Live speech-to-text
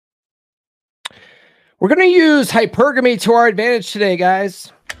We're going to use hypergamy to our advantage today,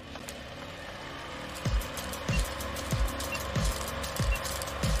 guys.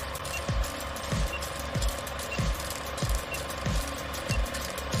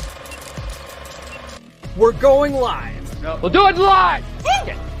 We're going live. No. We'll do it live.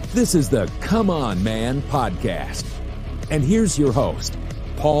 This is the Come On Man podcast. And here's your host,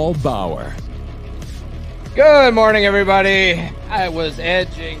 Paul Bauer. Good morning, everybody. I was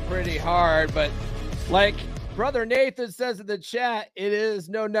edging pretty hard, but like Brother Nathan says in the chat, it is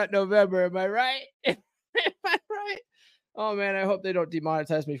No Nut November. Am I right? Am I right? Oh, man, I hope they don't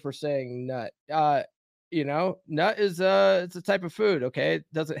demonetize me for saying nut. Nut is it's a type of food, okay? It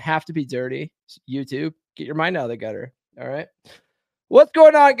doesn't have to be dirty. YouTube, get your mind out of the gutter, all right? What's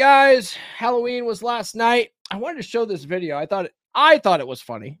going on, guys? Halloween was last night. I wanted to show this video. I thought it was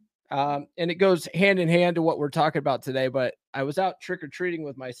funny. And it goes hand in hand to what we're talking about today, but I was out trick-or-treating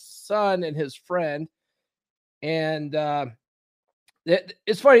with my son and his friend. And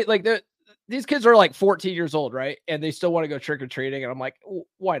it's funny, like these kids are like 14 years old, right? And they still want to go trick-or-treating. And I'm like,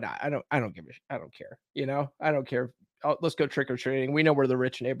 why not? I don't care. I don't care. Let's go trick-or-treating. We know where the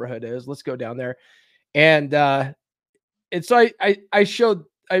rich neighborhood is. Let's go down there. And so I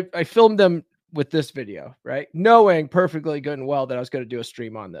filmed them with this video, right? Knowing perfectly good and well that I was going to do a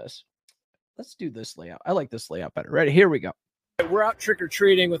stream on this. Let's do this layout. I like this layout better. Ready? Here we go. We're out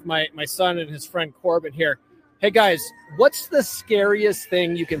trick-or-treating with my son and his friend Corbin here. Hey guys, what's the scariest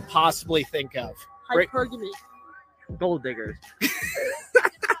thing you can possibly think of? Hypergamy. Gold diggers.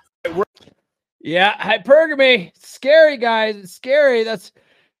 Yeah, hypergamy. Scary, guys. It's scary.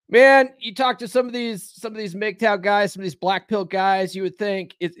 Man, you talk to some of these MGTOW guys, some of these black pill guys, you would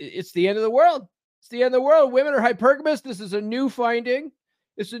think it's the end of the world. It's the end of the world. Women are hypergamous. This is a new finding.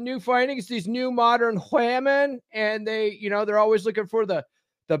 It's a new finding. It's these new modern women, and they're always looking for the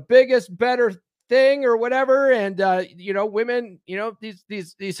biggest, better thing or whatever. And women,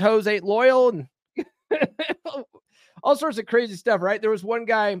 these hoes ain't loyal and all sorts of crazy stuff, right? There was one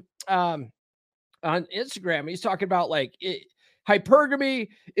guy on Instagram. He's talking about hypergamy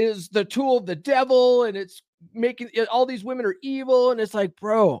is the tool of the devil, and it's making all these women are evil. And it's like,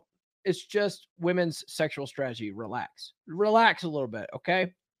 bro, it's just women's sexual strategy. Relax a little bit.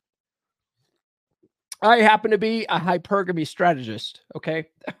 Okay. I happen to be a hypergamy strategist. Okay.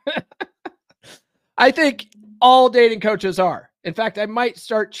 I think all dating coaches are. In fact, I might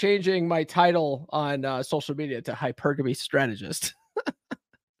start changing my title on social media to hypergamy strategist.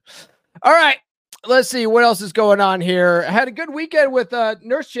 All right. Let's see what else is going on here. I had a good weekend with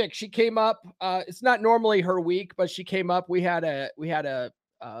Nurse Chick. She came up. It's not normally her week, but she came up. We had a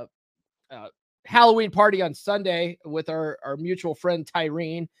Halloween party on Sunday with our mutual friend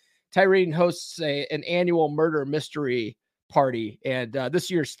Tyrene. Tyrene hosts an annual murder mystery party, and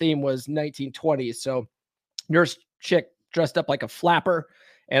this year's theme was 1920s. So Nurse Chick dressed up like a flapper,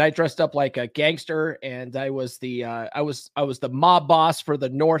 and I dressed up like a gangster, and I was the mob boss for the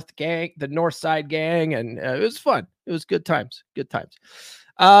North Side gang, and it was fun. It was good times.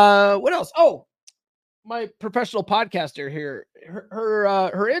 What else? Oh, my professional podcaster here,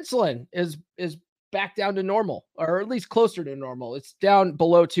 her insulin is back down to normal, or at least closer to normal. It's down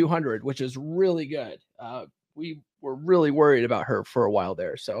below 200, which is really good. We were really worried about her for a while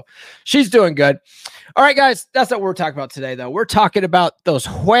there. So she's doing good. All right, guys, that's not what we're talking about today, though. We're talking about those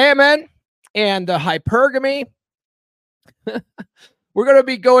women and the hypergamy. We're going to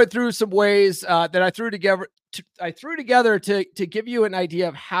be going through some ways that I threw together to give you an idea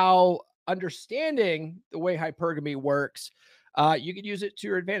of how understanding the way hypergamy works, you can use it to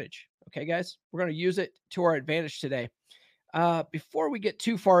your advantage. Okay, guys, we're going to use it to our advantage today. Before we get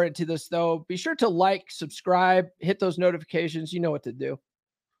too far into this, though, be sure to like, subscribe, hit those notifications. You know what to do.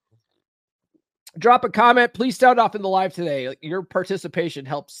 Drop a comment. Please sound off in the live today. Your participation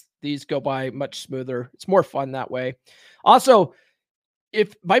helps these go by much smoother. It's more fun that way. Also,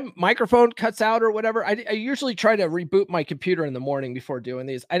 if my microphone cuts out or whatever, I usually try to reboot my computer in the morning before doing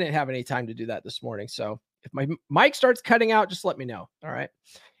these. I didn't have any time to do that this morning. So if my mic starts cutting out, just let me know. All right.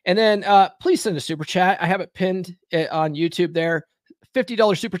 And then please send a super chat. I have it pinned on YouTube there.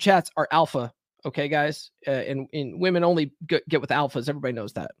 $50 super chats are alpha. Okay, guys. And women only get with alphas. Everybody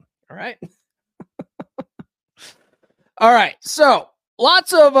knows that. All right. All right. So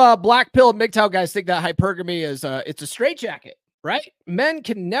lots of black pill MGTOW guys think that hypergamy is it's a straitjacket, right? Men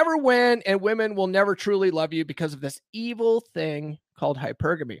can never win, and women will never truly love you because of this evil thing called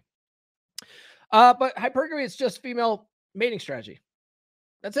hypergamy. But hypergamy is just female mating strategy.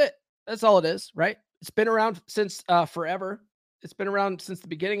 That's it. That's all it is, right? It's been around since forever. It's been around since the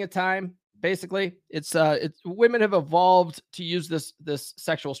beginning of time. Basically, it's women have evolved to use this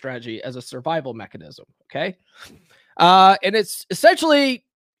sexual strategy as a survival mechanism. Okay. And it's essentially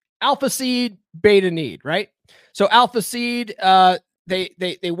alpha seed, beta need, right? So alpha seed,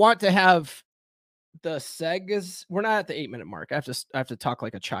 they want to have the segs. We're not at the 8-minute mark. I have to talk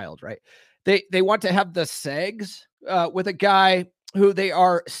like a child, right? They want to have the segs with a guy who they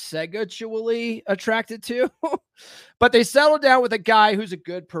are sexually attracted to, but they settle down with a guy who's a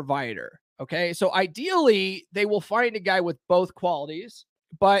good provider. Okay, so ideally they will find a guy with both qualities,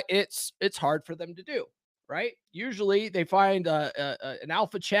 but it's hard for them to do, right? Usually they find an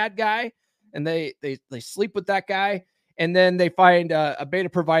alpha Chad guy, and they sleep with that guy, and then they find a beta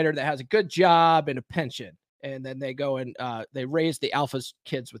provider that has a good job and a pension, and then they go and they raise the alpha's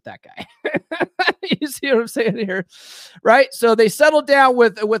kids with that guy. You see what I'm saying here, right? So they settle down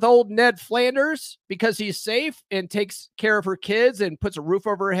with old Ned Flanders because he's safe and takes care of her kids and puts a roof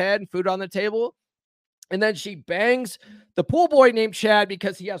over her head and food on the table. And then she bangs the pool boy named Chad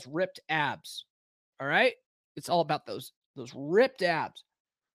because he has ripped abs. All right, it's all about those ripped abs.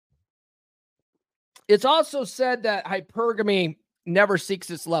 It's also said that hypergamy never seeks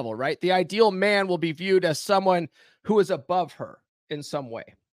its level, right? The ideal man will be viewed as someone who is above her in some way,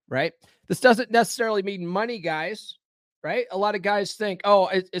 right? This doesn't necessarily mean money, guys, right? A lot of guys think, oh,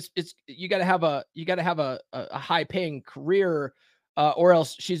 it's you got to have a high paying career, or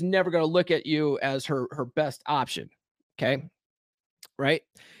else she's never going to look at you as her best option. Okay, right?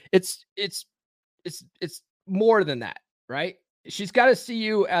 It's more than that, right? She's got to see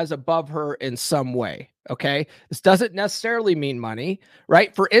you as above her in some way. Okay. This doesn't necessarily mean money,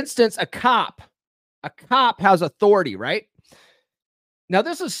 right? For instance, a cop has authority, right? Now,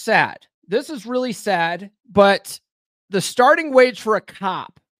 this is sad. This is really sad, but the starting wage for a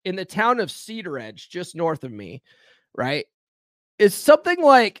cop in the town of Cedar Edge, just north of me, right, is something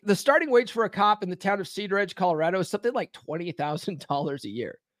like the starting wage for a cop in the town of Cedar Edge, Colorado, is something like $20,000 a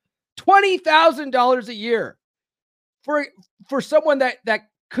year. $20,000 a year for someone that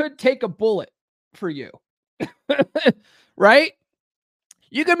could take a bullet for you. Right?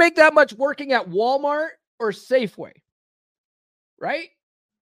 You can make that much working at Walmart or Safeway. Right?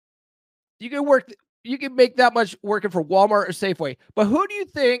 You can make that much working for Walmart or Safeway. But who do you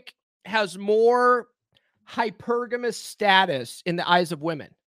think has more hypergamous status in the eyes of women?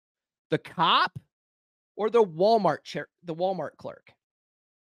 The cop or the Walmart clerk?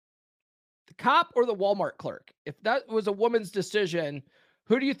 The cop or the Walmart clerk? If that was a woman's decision,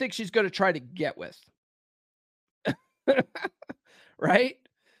 who do you think she's going to try to get with? Right?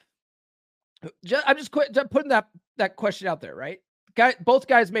 I'm just putting that question out there, right? Both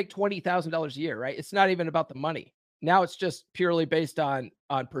guys make $20,000 a year, right? It's not even about the money. Now it's just purely based on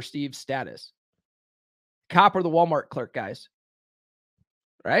perceived status. Cop or the Walmart clerk, guys,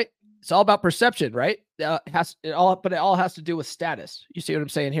 right? It's all about perception, right? But it all has to do with status. You see what I'm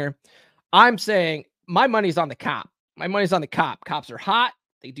saying here? I'm saying my money's on the cop. My money's on the cop. Cops are hot.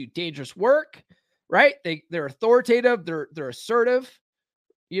 They do dangerous work, right? They're authoritative. They're assertive.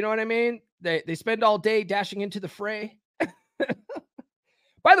 You know what I mean? They spend all day dashing into the fray.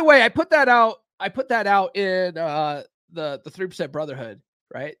 By the way, I put that out in the 3% Brotherhood,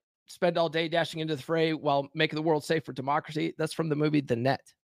 right? Spend all day dashing into the fray while making the world safe for democracy. That's from the movie The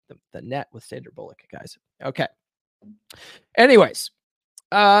Net. The Net with Sandra Bullock, guys. Okay. Anyways,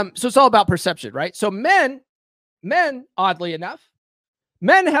 so it's all about perception, right? So men, oddly enough,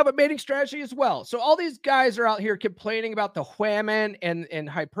 men have a mating strategy as well. So all these guys are out here complaining about the whammon and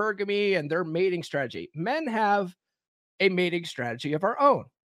hypergamy and their mating strategy. Men have a mating strategy of our own.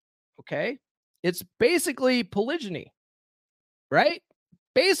 Okay. It's basically polygyny, right?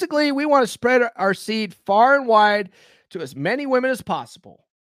 Basically, we want to spread our seed far and wide to as many women as possible.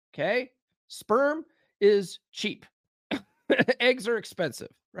 Okay. Sperm is cheap. Eggs are expensive,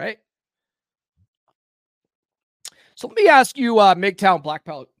 right? So let me ask you, MGTOW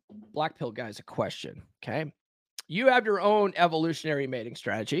Black Pill guys, a question. Okay. You have your own evolutionary mating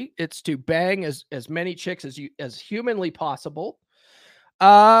strategy. It's to bang as many chicks as humanly possible.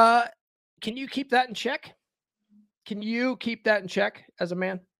 Can you keep that in check? Can you keep that in check as a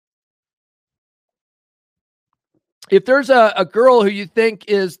man? If there's a girl who you think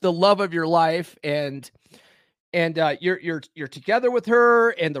is the love of your life and you're together with her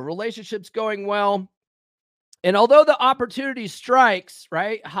and the relationship's going well, and although the opportunity strikes,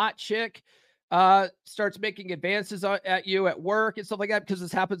 right, hot chick starts making advances at you at work and stuff like that, because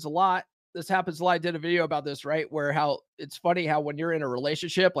this happens a lot. I did a video about this, right, where how it's funny how when you're in a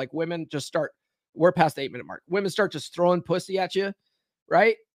relationship, like women just we're past the 8-minute mark. Women start just throwing pussy at you,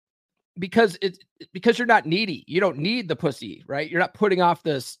 right? because you're not needy. You don't need the pussy, right? You're not putting off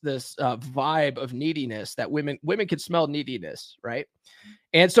this vibe of neediness that women can smell neediness, right?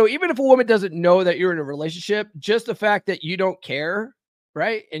 And so even if a woman doesn't know that you're in a relationship, just the fact that you don't care,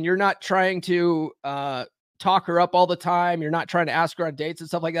 right? And you're not trying to talk her up all the time. You're not trying to ask her on dates and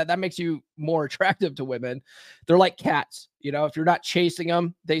stuff like that. That makes you more attractive to women. They're like cats. If you're not chasing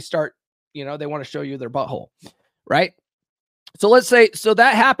them, they start, they want to show you their butthole, right? So let's say, so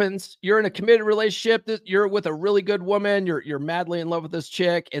that happens. You're in a committed relationship. You're with a really good woman. You're madly in love with this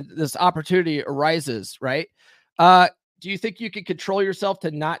chick, and this opportunity arises, right? Do you think you can control yourself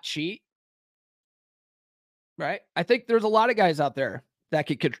to not cheat? Right? I think there's a lot of guys out there that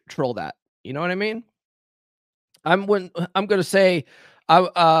can control that. You know what I mean? I'm going to say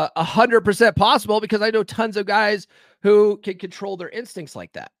 100% possible, because I know tons of guys who can control their instincts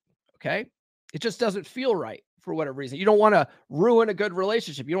like that. Okay. It just doesn't feel right for whatever reason. You don't want to ruin a good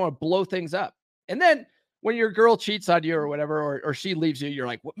relationship. You don't want to blow things up. And then when your girl cheats on you or whatever, or she leaves you, you're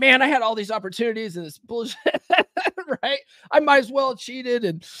like, well, man, I had all these opportunities and this bullshit, right? I might as well have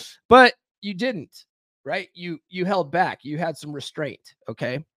cheated. But you didn't, right? You held back. You had some restraint.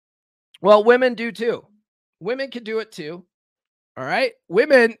 Okay. Well, women do too. Women can do it too. All right.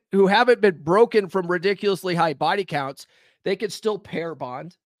 Women who haven't been broken from ridiculously high body counts, they can still pair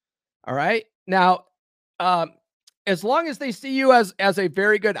bond. All right. Now, as long as they see you as a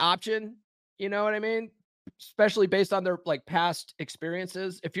very good option, you know what I mean? Especially based on their like past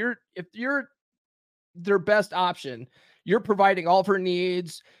experiences. If you're their best option, you're providing all of her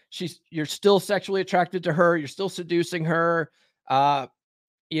needs. You're still sexually attracted to her. You're still seducing her.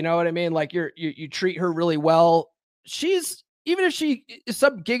 You know what I mean? Like you treat her really well. Even if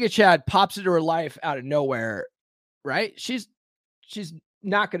some Giga Chad pops into her life out of nowhere, right? She's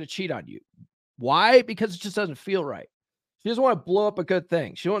not going to cheat on you. Why? Because it just doesn't feel right. She doesn't want to blow up a good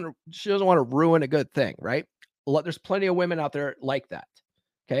thing. She doesn't want to ruin a good thing, right? There's plenty of women out there like that.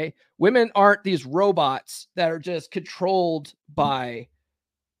 Okay. Women aren't these robots that are just controlled by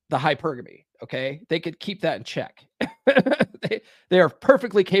the hypergamy. Okay. They could keep that in check. They are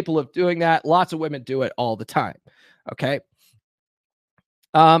perfectly capable of doing that. Lots of women do it all the time. Okay.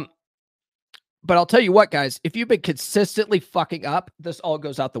 But I'll tell you what, guys, if you've been consistently fucking up, this all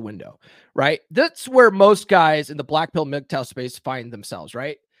goes out the window, right? That's where most guys in the black pill MGTOW space find themselves,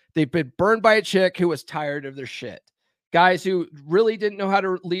 right? They've been burned by a chick who was tired of their shit. Guys who really didn't know how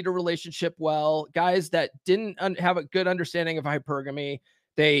to lead a relationship well. Guys that didn't have a good understanding of hypergamy.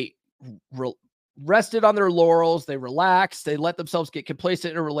 They rested on their laurels. They relaxed. They let themselves get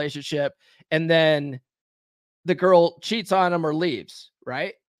complacent in a relationship. And then the girl cheats on them or leaves,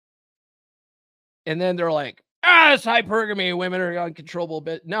 right? And then they're like, it's hypergamy. Women are uncontrollable.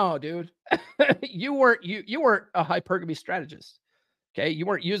 But no, dude, you weren't a hypergamy strategist. Okay. You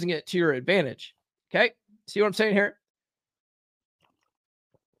weren't using it to your advantage. Okay. See what I'm saying here?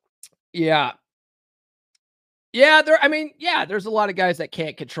 Yeah. Yeah. There's a lot of guys that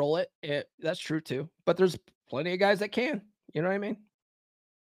can't control it. That's true too. But there's plenty of guys that can. You know what I mean?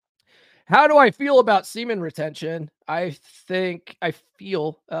 How do I feel about semen retention? I think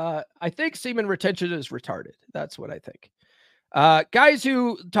semen retention is retarded. That's what I think. Guys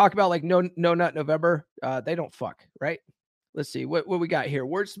who talk about like no nut November, they don't fuck, right? Let's see what we got here.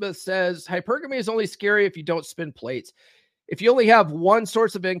 Wordsmith says hypergamy is only scary if you don't spin plates. If you only have one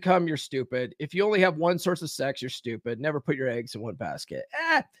source of income, you're stupid. If you only have one source of sex, you're stupid. Never put your eggs in one basket.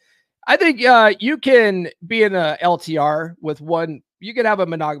 I think you can be in a LTR with one. You can have a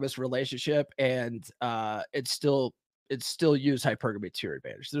monogamous relationship and it's still use hypergamy to your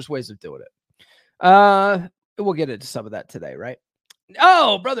advantage. There's ways of doing it. We'll get into some of that today, right?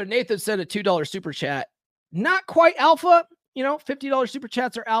 Oh, brother Nathan sent a $2 super chat. Not quite alpha, $50 super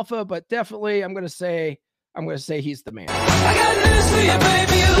chats are alpha, but definitely I'm gonna say he's the man. I got news for you,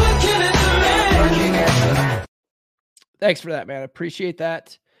 baby. Looking at the man. Thanks for that, man. I appreciate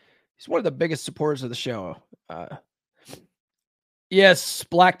that. He's one of the biggest supporters of the show. Yes,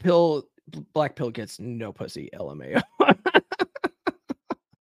 black pill gets no pussy. LMAO.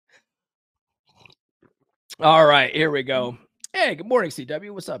 All right, here we go. Hey, good morning,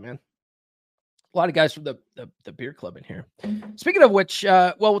 CW. What's up, man? A lot of guys from the beer club in here. Speaking of which,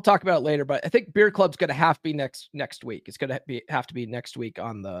 we'll talk about it later, but I think beer club's going to have to be next week. It's going to have to be next week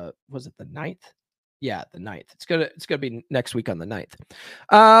on the 9th? Yeah, the 9th. It's gonna be next week on the 9th.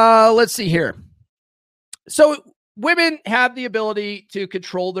 Let's see here. So women have the ability to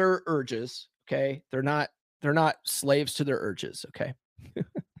control their urges. Okay, they're not slaves to their urges. Okay.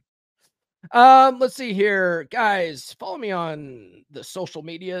 Let's see here, guys. Follow me on the social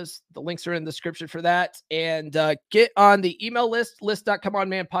medias. The links are in the description for that. And get on the email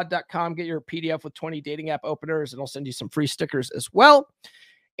list.comeonmanpod.com. Get your PDF with 20 dating app openers, and I'll send you some free stickers as well.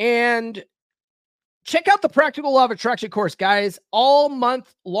 And check out the Practical Law of Attraction course, guys, all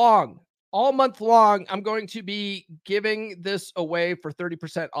month long. All month long, I'm going to be giving this away for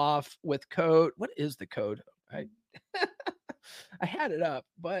 30% off with code. What is the code? I had it up,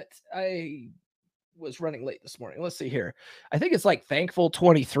 but I was running late this morning. Let's see here. I think it's like Thankful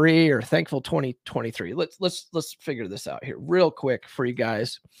 23 or Thankful 2023. Let's figure this out here real quick for you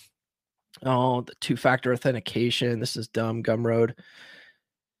guys. Oh, the two-factor authentication. This is dumb, Gumroad.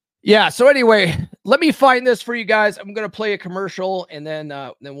 Yeah. So anyway, let me find this for you guys. I'm going to play a commercial and then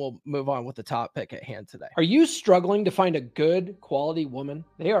we'll move on with the topic at hand today. Are you struggling to find a good quality woman?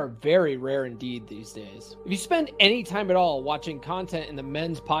 They are very rare indeed these days. If you spend any time at all watching content in the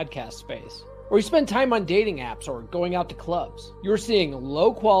men's podcast space, or you spend time on dating apps or going out to clubs, you're seeing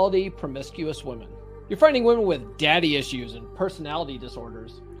low quality, promiscuous women. You're finding women with daddy issues and personality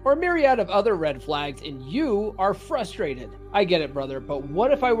disorders, or a myriad of other red flags, and you are frustrated. I get it, brother, but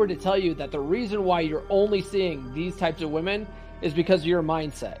what if I were to tell you that the reason why you're only seeing these types of women is because of your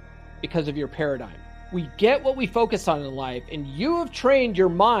mindset, because of your paradigm? We get what we focus on in life, and you have trained your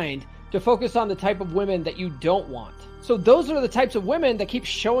mind to focus on the type of women that you don't want. So those are the types of women that keep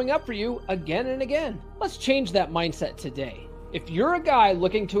showing up for you again and again. Let's change that mindset today. If you're a guy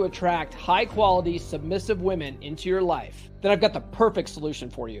looking to attract high-quality, submissive women into your life, then I've got the perfect solution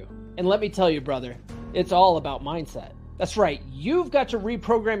for you. And let me tell you, brother, it's all about mindset. That's right. You've got to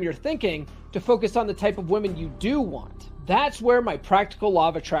reprogram your thinking to focus on the type of women you do want. That's where my Practical Law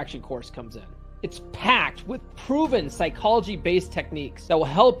of Attraction course comes in. It's packed with proven psychology-based techniques that will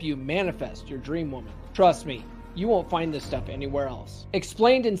help you manifest your dream woman. Trust me, you won't find this stuff anywhere else.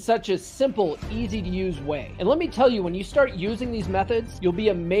 Explained in such a simple, easy-to-use way. And let me tell you, when you start using these methods, you'll be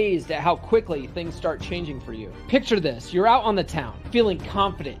amazed at how quickly things start changing for you. Picture this. You're out on the town, feeling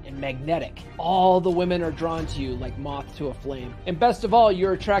confident and magnetic. All the women are drawn to you like moth to a flame. And best of all,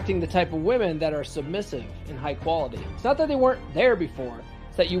 you're attracting the type of women that are submissive and high quality. It's not that they weren't there before,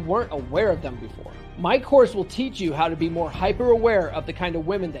 it's that you weren't aware of them before. My course will teach you how to be more hyper-aware of the kind of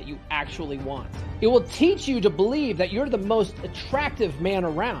women that you actually want. It will teach you to believe that you're the most attractive man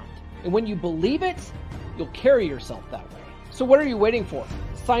around. And when you believe it, you'll carry yourself that way. So what are you waiting for?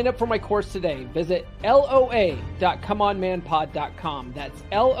 Sign up for my course today. Visit loa.comeonmanpod.com. That's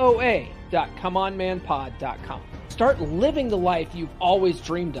loa.comeonmanpod.com. Start living the life you've always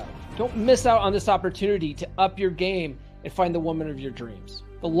dreamed of. Don't miss out on this opportunity to up your game and find the woman of your dreams.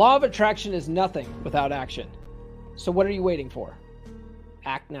 The law of attraction is nothing without action. So what are you waiting for?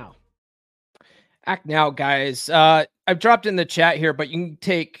 Act now. Act now, guys. I've dropped in the chat here, but you can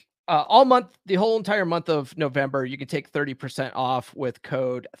take all month, the whole entire month of November, you can take 30% off with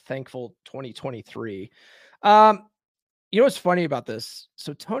code Thankful2023. You know what's funny about this?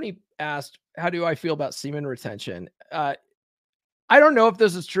 So Tony asked, how do I feel about semen retention? I don't know if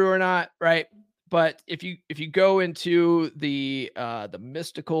this is true or not, right? But if you go into the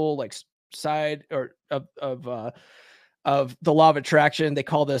mystical like side or of the law of attraction, they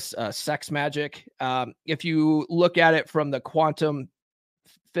call this sex magic. If you look at it from the quantum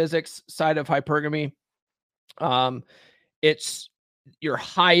physics side of hypergamy, it's your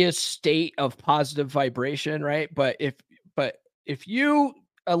highest state of positive vibration, right? But if you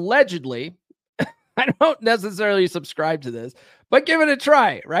allegedly, I don't necessarily subscribe to this, but give it a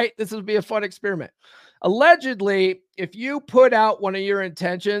try, right? This would be a fun experiment. Allegedly, if you put out one of your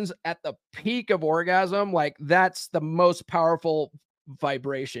intentions at the peak of orgasm, like that's the most powerful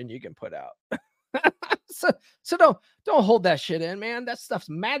vibration you can put out. so don't hold that shit in, man. That stuff's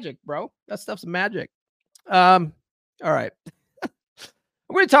magic, bro. That stuff's magic. All right.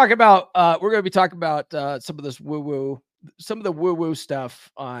 We're going to be talking about some of this woo-woo, some of the woo-woo stuff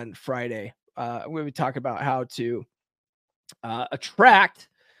on Friday. We're going to be talking about how to attract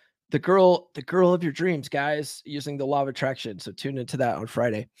the girl of your dreams, guys, using the law of attraction. So tune into that on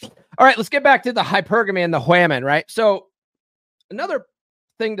Friday. All right, let's get back to the hypergamy and the whammon, right? So another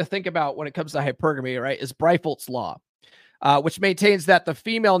thing to think about when it comes to hypergamy, right, is Breifeld's law, which maintains that the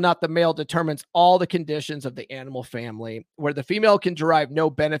female, not the male, determines all the conditions of the animal family. Where the female can derive no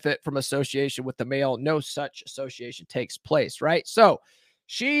benefit from association with the male, no such association takes place, right? So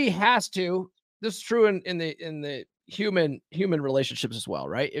she has to, this is true in the human relationships as well,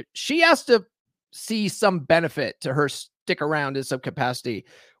 right? She has to see some benefit to her stick around in some capacity,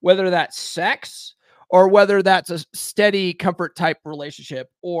 whether that's sex or whether that's a steady comfort type relationship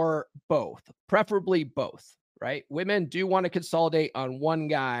or both, preferably both, right? Women do want to consolidate on one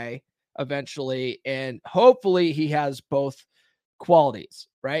guy eventually. And hopefully he has both qualities,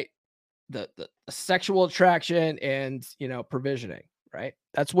 right? The sexual attraction and, provisioning, right?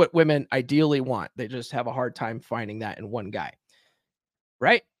 That's what women ideally want. They just have a hard time finding that in one guy,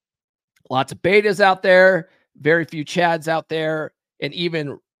 right? Lots of betas out there, very few chads out there, and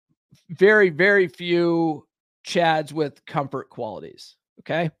even very, very few chads with comfort qualities.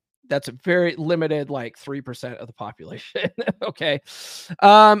 Okay. That's a very limited, like 3% of the population. Okay.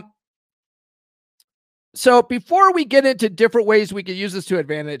 So before we get into different ways we could use this to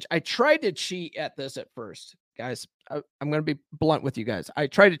advantage, I tried to cheat at this at first, guys. I'm going to be blunt with you guys. I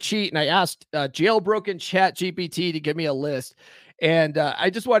tried to cheat and I asked jailbroken ChatGPT to give me a list. And I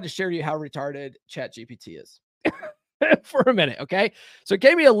just wanted to share you how retarded ChatGPT is for a minute. Okay. So it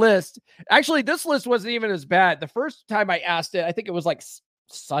gave me a list. Actually, this list wasn't even as bad. The first time I asked it, I think it was like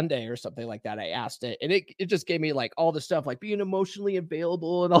Sunday or something like that. I asked it and it just gave me like all the stuff like being emotionally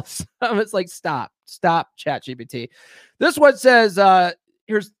available and all this stuff. It's like, stop ChatGPT. This one says,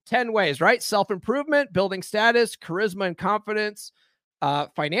 here's 10 ways, right? Self-improvement, building status, charisma and confidence,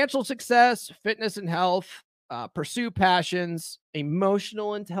 financial success, fitness and health, pursue passions,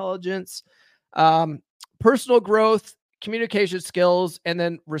 emotional intelligence, personal growth, communication skills, and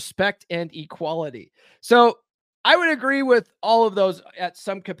then respect and equality. So I would agree with all of those at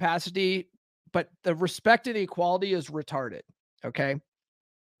some capacity, but the respect and equality is retarded. Okay.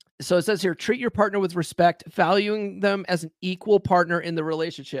 So it says here, treat your partner with respect, valuing them as an equal partner in the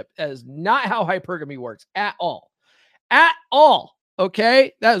relationship. That is not how hypergamy works at all. At all.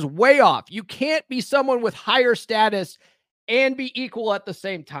 Okay. That is way off. You can't be someone with higher status and be equal at the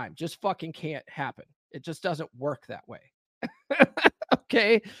same time. Just fucking can't happen. It just doesn't work that way.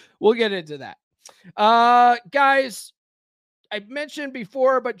 Okay. We'll get into that. Guys, I mentioned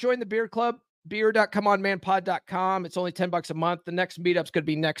before, but join the beer club, beer.comeonmanpod.com. It's only $10 a month. The next meetup's going to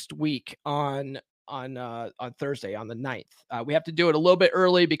be next week on Thursday, on the 9th. We have to do it a little bit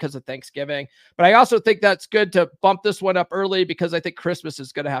early because of Thanksgiving, but I also think that's good to bump this one up early because I think Christmas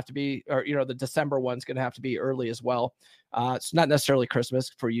is going to have to be, or, the December one's going to have to be early as well. It's not necessarily Christmas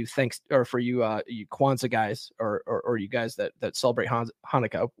for you, for you Kwanzaa guys, or you guys that celebrate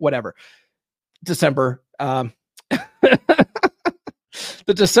Hanukkah, whatever. December, the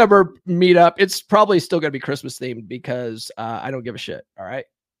December meetup, it's probably still going to be Christmas themed because I don't give a shit. All right.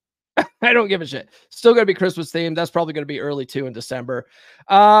 I don't give a shit. Still going to be Christmas themed. That's probably going to be early too in December.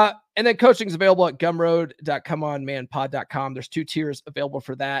 And then coaching is available at gumroad.comeonmanpod.com. There's 2 tiers available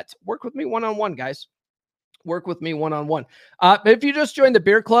for that. Work with me one-on-one, guys. Work with me one-on-one. But if you just join the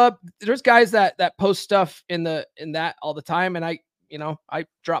beer club, there's guys that post stuff in that all the time. And I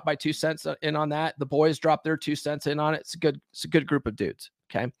dropped my 2 cents in on that. The boys dropped their 2 cents in on it. It's a good group of dudes.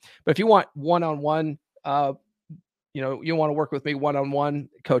 Okay. But if you want one-on-one, you want to work with me one-on-one,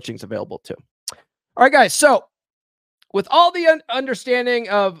 coaching's available too. All right, guys. So with all the understanding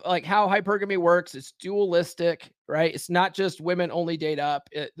of like how hypergamy works, it's dualistic, right? It's not just women only date up.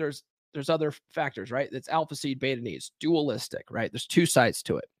 There's other factors, right? It's alpha seed, beta needs, dualistic, right? There's 2 sides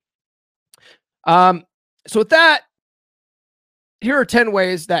to it. So with that, here are 10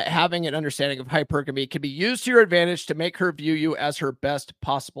 ways that having an understanding of hypergamy can be used to your advantage to make her view you as her best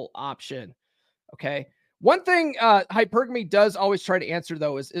possible option. Okay. One thing hypergamy does always try to answer,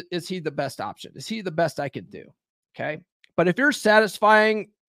 though, is he the best option? Is he the best I can do? Okay. But if you're satisfying,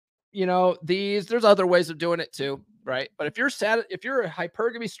 there's other ways of doing it too, right? But if you're a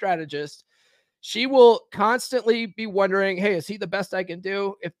hypergamy strategist, she will constantly be wondering, hey, is he the best I can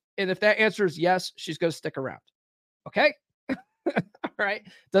do? If that answer is yes, she's going to stick around. Okay. All right.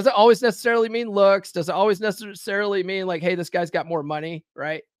 Doesn't always necessarily mean looks. Doesn't always necessarily mean like, hey, this guy's got more money,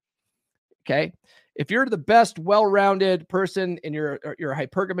 right? Okay. If you're the best well-rounded person and you're a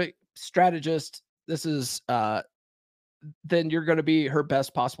hypergamy strategist, this is then you're going to be her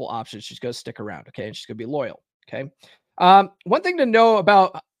best possible option. She's going to stick around. Okay. And she's going to be loyal. Okay. One thing to know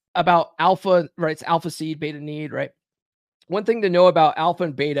about alpha, right? It's alpha seed, beta need, right? One thing to know about alpha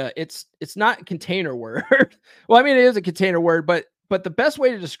and beta, it's not a container word. Well, I mean, it is a container word, but the best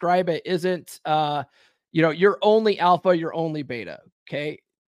way to describe it isn't, you're only alpha, you're only beta. Okay.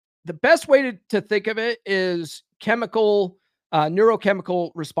 The best way to think of it is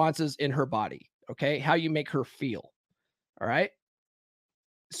neurochemical responses in her body. Okay. How you make her feel. All right.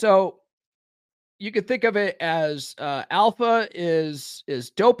 So you could think of it as alpha is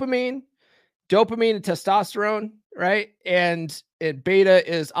dopamine and testosterone, right? And beta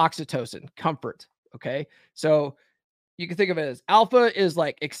is oxytocin, comfort. Okay. So you can think of it as alpha is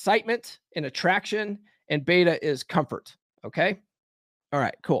like excitement and attraction, and beta is comfort. Okay. All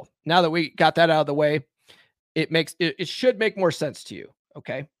right, cool. Now that we got that out of the way, it should make more sense to you.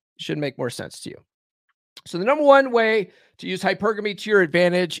 Okay. Should make more sense to you. So the number one way to use hypergamy to your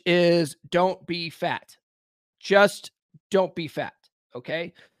advantage is don't be fat. Just don't be fat.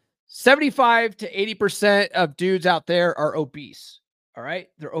 Okay. 75 to 80% of dudes out there are obese. All right.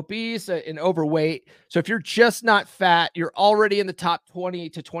 They're obese and overweight. So if you're just not fat, you're already in the top 20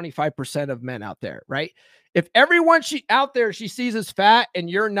 to 25% of men out there. Right. If everyone out there she sees is fat and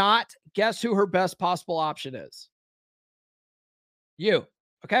you're not, guess who her best possible option is? You.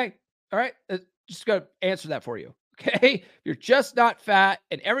 Okay. All right. Just going to answer that for you. Okay. You're just not fat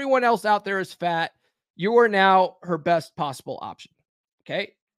and everyone else out there is fat. You are now her best possible option.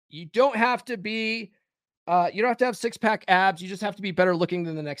 Okay. You don't have to be, you don't have to have 6-pack abs. You just have to be better looking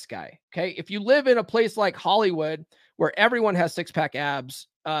than the next guy. Okay. If you live in a place like Hollywood where everyone has 6-pack abs,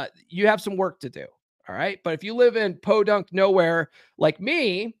 you have some work to do. All right. But if you live in podunk nowhere like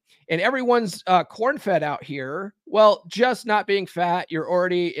me and everyone's corn fed out here, well, just not being fat, you're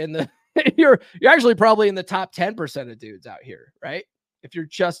already in the, you're actually probably in the top 10% of dudes out here. Right. If you're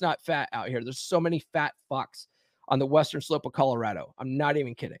just not fat out here, there's so many fat fucks on the western slope of Colorado. I'm not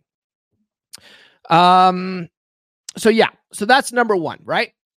even kidding. So yeah, so that's number one,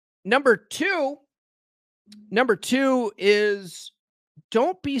 right? Number two is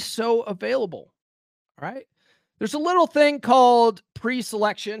don't be so available. All right. There's a little thing called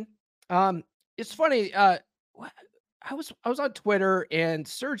pre-selection. It's funny. I was on Twitter and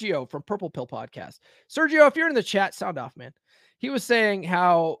Sergio from Purple Pill Podcast. Sergio, if you're in the chat, sound off, man. He was saying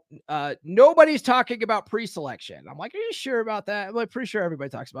how nobody's talking about pre-selection. I'm like, are you sure about that? I'm like, pretty sure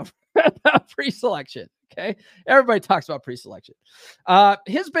everybody talks about pre-selection. Okay. Everybody talks about pre-selection.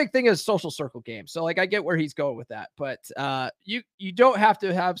 His big thing is social circle game. So like, I get where he's going with that, but you don't have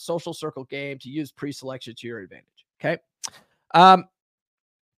to have social circle game to use pre-selection to your advantage. Okay.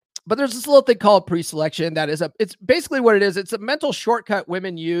 But there's this little thing called pre-selection that is it's basically what it is. It's a mental shortcut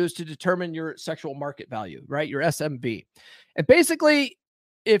women use to determine your sexual market value, right? Your SMV. And basically,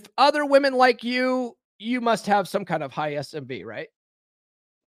 if other women like you, you must have some kind of high SMV, right?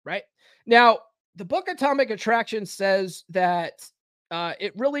 Right. Now, the book Atomic Attraction says that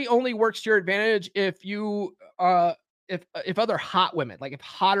it really only works to your advantage if you, if other hot women, like if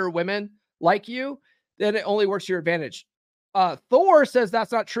hotter women like you, then it only works to your advantage. Thor says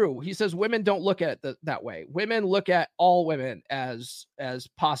that's not true. He says women don't look at it that way. Women look at all women as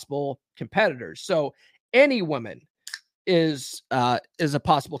possible competitors. So any woman is a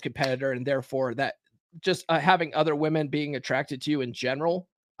possible competitor, and therefore that just having other women being attracted to you in general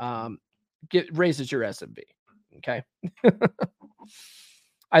raises your SMV. Okay.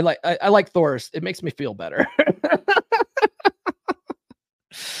 I like Thor's. It makes me feel better.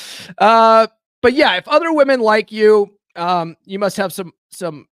 But yeah, if other women like you, you must have some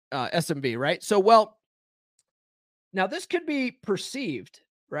SMV, right? So, well, now this could be perceived,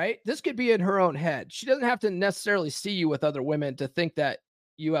 right? This could be in her own head. She doesn't have to necessarily see you with other women to think that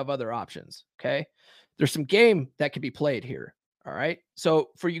you have other options. Okay. There's some game that can be played here. All right. So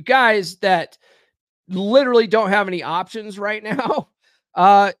for you guys that literally don't have any options right now,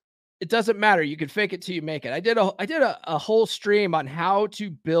 it doesn't matter. You can fake it till you make it. I did a whole stream on how to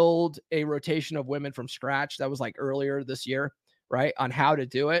build a rotation of women from scratch. That was like earlier this year, right? On how to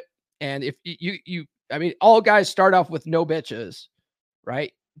do it. And if I mean, all guys start off with no bitches,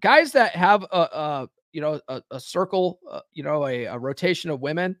 right? Guys that have a circle, a rotation of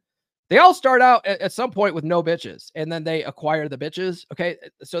women, they all start out at some point with no bitches, and then they acquire the bitches. Okay.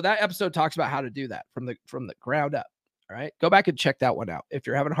 So that episode talks about how to do that from the ground up. All right. Go back and check that one out if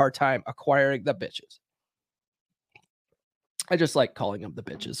you're having a hard time acquiring the bitches. I just like calling them the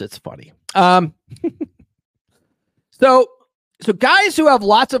bitches. It's funny. So guys who have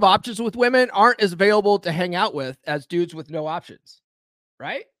lots of options with women aren't as available to hang out with as dudes with no options.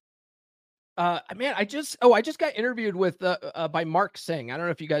 Right. Man, I just got interviewed with by Mark Singh. I don't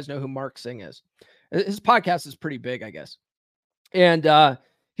know if you guys know who Mark Singh is. His podcast is pretty big, I guess. And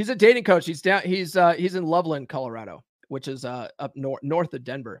he's a dating coach. He's in Loveland, Colorado, which is up north of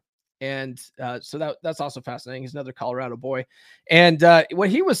Denver. And so that's also fascinating. He's another Colorado boy. And what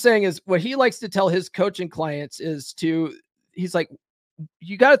he was saying is what he likes to tell his coaching clients is he's like,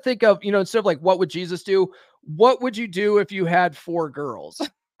 you got to think of, instead of like, what would Jesus do? What would you do if you had 4 girls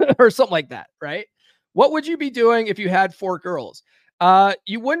or something like that? Right. What would you be doing if you had 4 girls?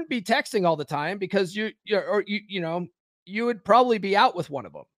 You wouldn't be texting all the time because you would probably be out with one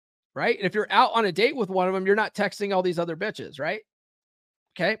of them. Right. And if you're out on a date with one of them, you're not texting all these other bitches. Right.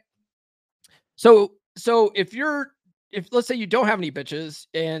 Okay. So if let's say you don't have any bitches,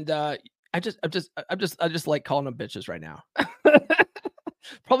 and I just like calling them bitches right now.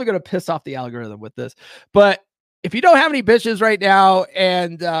 Probably going to piss off the algorithm with this, but if you don't have any bitches right now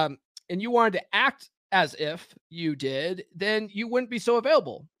and you wanted to act as if you did, then you wouldn't be so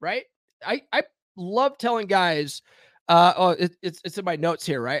available, right? I love telling guys, it's in my notes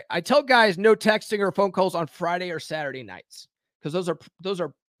here, right? I tell guys no texting or phone calls on Friday or Saturday nights because those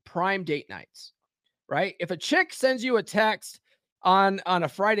are prime date nights, right? If a chick sends you a text on a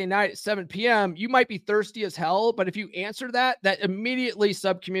Friday night at 7 p.m., you might be thirsty as hell, but if you answer that immediately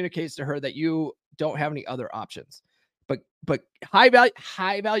subcommunicates to her that you don't have any other options. But high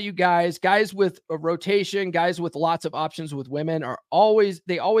value guys with a rotation, guys with lots of options with women always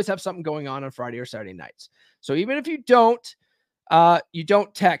have something going on Friday or Saturday nights. So even if you don't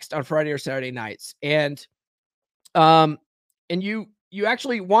text on Friday or Saturday nights, and you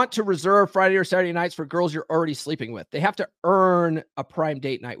actually want to reserve Friday or Saturday nights for girls you're already sleeping with. They have to earn a prime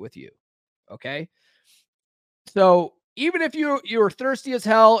date night with you. Okay. So even if you're thirsty as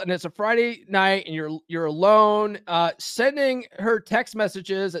hell and it's a Friday night and you're alone, sending her text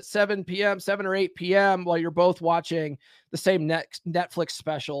messages at 7 or 8 p.m. while you're both watching the same Netflix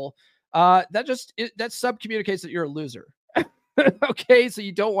special, that subcommunicates that you're a loser. Okay. So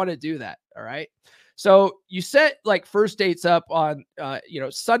you don't want to do that. All right. So you set like first dates up on,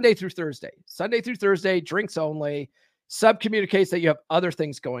 Sunday through Thursday, drinks only, subcommunicates that you have other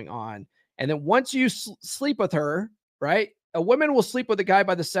things going on. And then once you sleep with her, right? A woman will sleep with a guy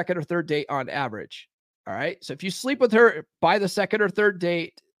by the second or third date on average. All right. So if you sleep with her by the second or third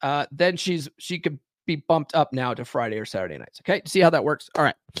date, then she could be bumped up now to Friday or Saturday nights. Okay. See how that works? All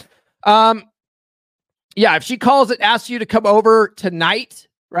right. Yeah. If she calls and asks you to come over tonight,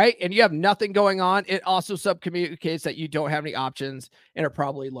 right, and you have nothing going on, it also subcommunicates that you don't have any options and are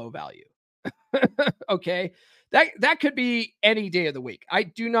probably low value. Okay. That could be any day of the week. I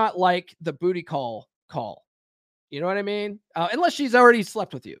do not like the booty call. You know what I mean? Unless she's already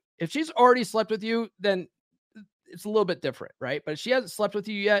slept with you. If she's already slept with you, then it's a little bit different, right? But if she hasn't slept with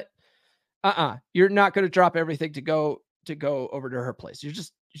you yet, you're not going to drop everything to go over to her place.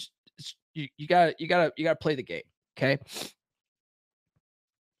 You gotta play the game. Okay.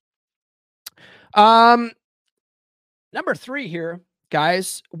 Number 3 here,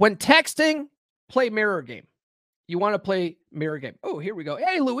 guys, when texting, play mirror game. You want to play mirror game. Oh, here we go.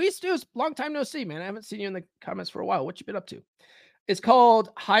 Hey, Luis, dude, long time no see, man. I haven't seen you in the comments for a while. What you been up to? It's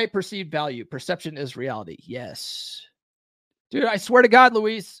called high perceived value. Perception is reality. Yes. Dude, I swear to God,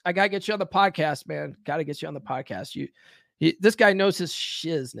 Luis, I got to get you on the podcast, man. Got to get you on the podcast. This guy knows his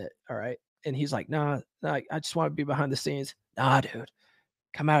shiznit, all right? And he's like, nah, I just want to be behind the scenes. Nah, dude,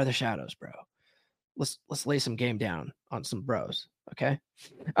 come out of the shadows, bro. Let's lay some game down on some bros, okay?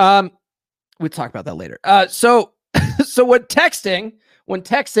 We'll talk about that later. So when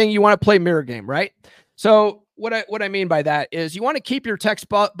texting, you want to play mirror game, right? So what I mean by that is you want to keep your text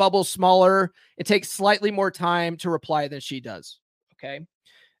bubble smaller. It takes slightly more time to reply than she does. Okay.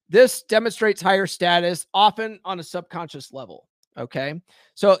 This demonstrates higher status, often on a subconscious level. Okay.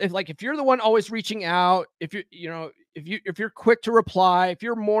 So if you're the one always reaching out, if you're quick to reply, if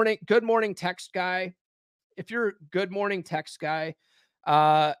you're good morning text guy,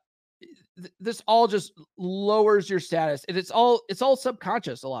 this all just lowers your status. And it's all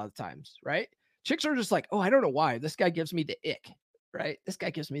subconscious a lot of times, right? Chicks are just like, oh, I don't know why. This guy gives me the ick, right? This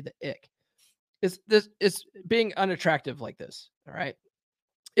guy gives me the ick. It's being unattractive like this. All right.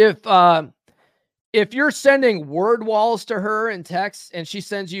 If you're sending word walls to her in text and she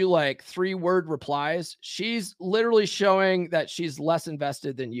sends you like 3-word replies, she's literally showing that she's less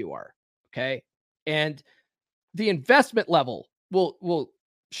invested than you are. Okay. And the investment level will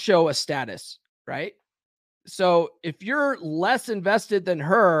show a status, right? So if you're less invested than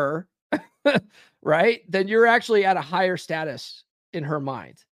her, right, then you're actually at a higher status in her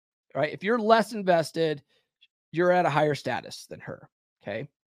mind, right? If you're less invested, you're at a higher status than her. Okay.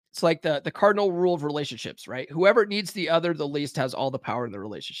 It's like the cardinal rule of relationships, right? Whoever needs the other the least has all the power in the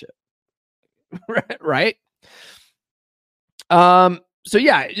relationship. Right? So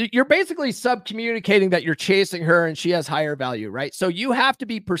yeah, you're basically subcommunicating that you're chasing her and she has higher value, right? So you have to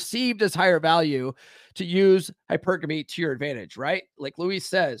be perceived as higher value to use hypergamy to your advantage, right? Like Luis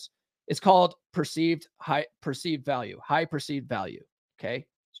says, it's called high perceived value. Okay.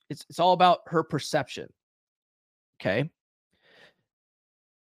 It's all about her perception. Okay.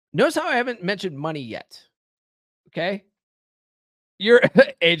 Notice how I haven't mentioned money yet. Okay. You're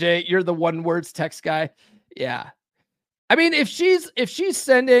AJ, you're the one words text guy. Yeah. I mean, if she's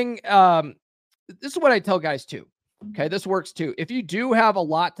sending, this is what I tell guys too. Okay. This works too. If you do have a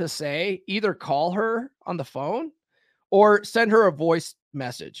lot to say, either call her on the phone or send her a voice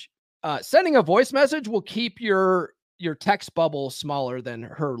message. Sending a voice message will keep your text bubble smaller than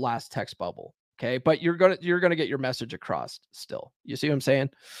her last text bubble. Okay. But you're going to get your message across still. You see what I'm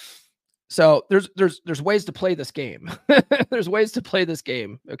saying? So there's ways to play this game. There's ways to play this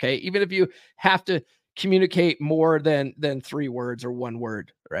game. Okay. Even if you have to communicate more than 3 words or 1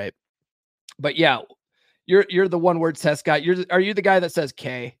 word. Right. But yeah, you're the 1 word test guy. Are you the guy that says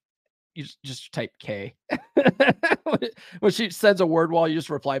K? You just type K. When she sends a word wall, you just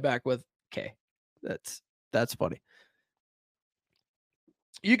reply back with K. That's funny.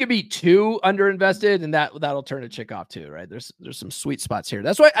 You could be too underinvested, and that'll turn a chick off too, right? There's some sweet spots here.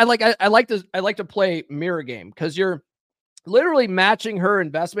 That's why I like to play mirror game, because you're literally matching her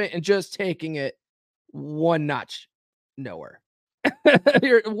investment and just taking it 1 notch lower.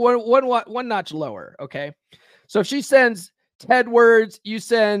 You're one notch lower. Okay. So if she sends 10 words, you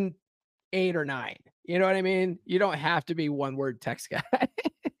send 8 or 9. You know what I mean? You don't have to be 1 word text guy.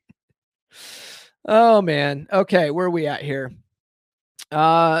 Oh man. Okay. Where are we at here?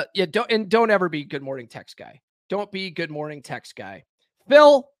 Yeah, don't ever be good morning text guy. Don't be good morning text guy.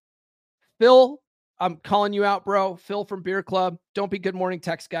 Phil, I'm calling you out, bro. Phil from Beer Club. Don't be good morning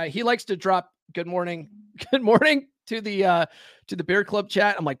text guy. He likes to drop good morning to the Beer Club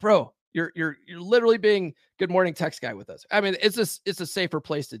chat. I'm like, bro, you're literally being good morning text guy with us. I mean, it's a safer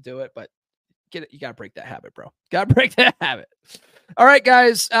place to do it, but you gotta break that habit, bro. Gotta break that habit. All right,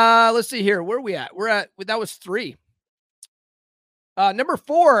 guys. Let's see here. Where are we at? That was 3. Number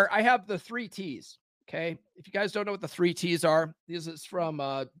 4, I have the 3 T's. Okay. If you guys don't know what the 3 T's are, this is from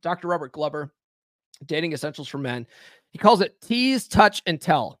Dr. Robert Glover, Dating Essentials for Men. He calls it tease, touch, and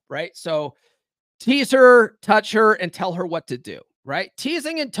tell, right? So tease her, touch her, and tell her what to do, right?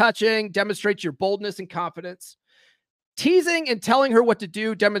 Teasing and touching demonstrates your boldness and confidence. Teasing and telling her what to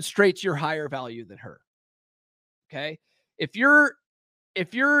do demonstrates your higher value than her. Okay. If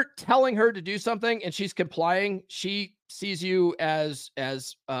you're telling her to do something and she's complying, she sees you as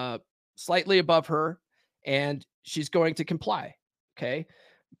slightly above her, and she's going to comply. Okay.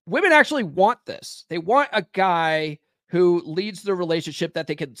 Women actually want this. They want a guy who leads the relationship that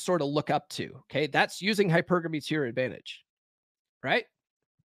they can sort of look up to. Okay. That's using hypergamy to your advantage, right?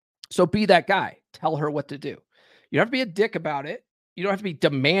 So be that guy. Tell her what to do. You don't have to be a dick about it. You don't have to be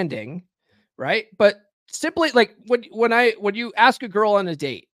demanding, right? But simply, like, when you ask a girl on a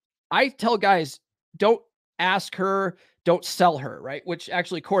date, I tell guys, don't ask her, don't sell her, right? Which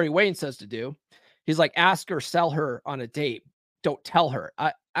actually Corey Wayne says to do. He's like, ask or sell her on a date. Don't tell her.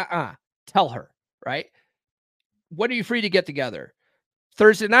 Tell her, right? When are you free to get together?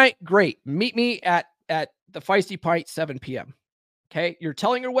 Thursday night? Great. Meet me at the Feisty Pint, 7 p.m. Okay. You're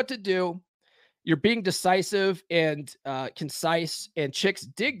telling her what to do. You're being decisive and concise, and chicks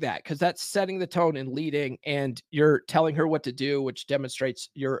dig that because that's setting the tone and leading, and you're telling her what to do, which demonstrates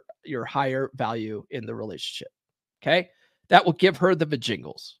your higher value in the relationship. Okay. That will give her the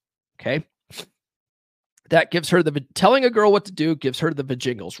vajingles. Okay. That gives her telling a girl what to do gives her the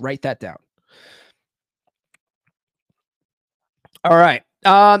vajingles. Write that down. All right.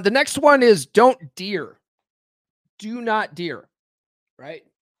 The next one is don't dear. Do not dear. Right.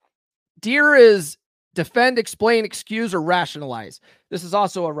 Dear is defend, explain, excuse, or rationalize. This is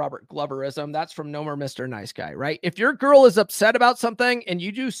also a Robert Gloverism. That's from No More Mr. Nice Guy, right? If your girl is upset about something and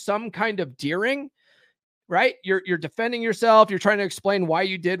you do some kind of deering, right? You're defending yourself. You're trying to explain why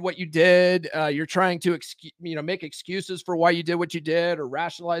you did what you did. You're trying to make excuses for why you did what you did, or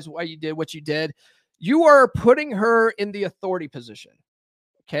rationalize why you did what you did. You are putting her in the authority position.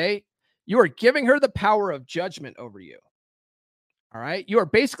 Okay. You are giving her the power of judgment over you. All right. You are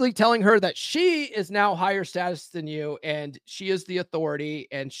basically telling her that she is now higher status than you, and she is the authority,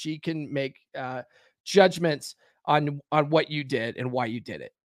 and she can make judgments on what you did and why you did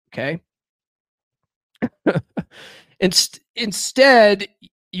it. Okay. Instead,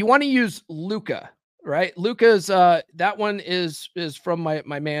 you want to use Luca, right? Luca's that one is from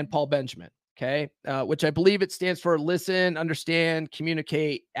my man Paul Benjamin. Okay. Which I believe it stands for listen, understand,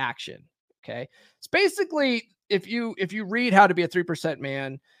 communicate, action. Okay. It's basically, if you read How to Be a 3%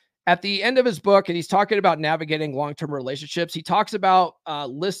 Man, at the end of his book, and he's talking about navigating long-term relationships, he talks about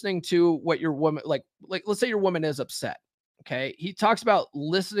listening to what your woman, like let's say your woman is upset. Okay. He talks about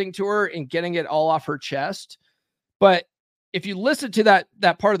listening to her and getting it all off her chest. But if you listen to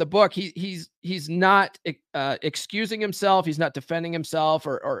that part of the book, he's not excusing himself. He's not defending himself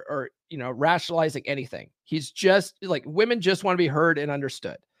or rationalizing anything. He's just like, women just want to be heard and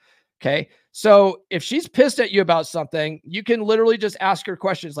understood. Okay. So if she's pissed at you about something, you can literally just ask her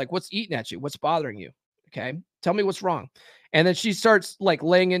questions like, what's eating at you? What's bothering you? Okay. Tell me what's wrong. And then she starts like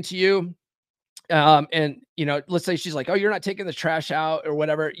laying into you. And let's say she's like, oh, you're not taking the trash out or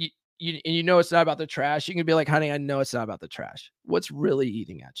whatever. You know it's not about the trash. You can be like, honey, I know it's not about the trash. What's really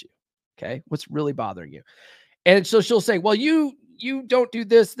eating at you? Okay. What's really bothering you? And so she'll say, well, you don't do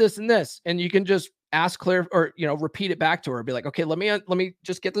this, this, and this. And you can just ask clear or, repeat it back to her. Be like, okay, let me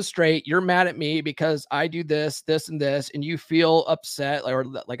just get this straight. You're mad at me because I do this, this, and this, and you feel upset or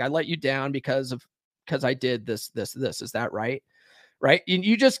like I let you down because I did this, this, this. Is that right? Right. And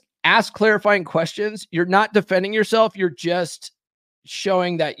you just ask clarifying questions. You're not defending yourself. You're just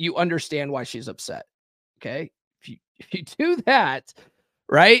showing that you understand why she's upset. Okay. If you do that,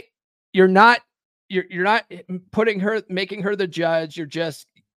 right, you're not making her the judge. You're just,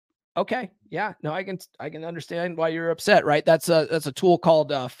 okay, yeah, no, I can understand why you're upset, right? That's a tool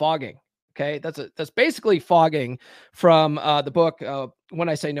called fogging. Okay, that's basically fogging from the book When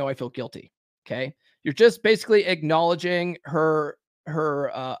I Say No, I Feel Guilty. Okay, you're just basically acknowledging her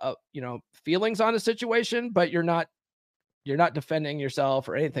feelings on a situation, but you're not defending yourself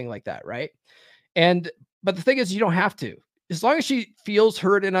or anything like that, right? But the thing is, you don't have to. As long as she feels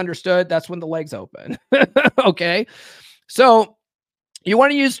heard and understood, that's when the legs open. Okay. So you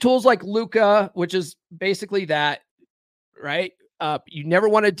want to use tools like Luca, which is basically that, right? You never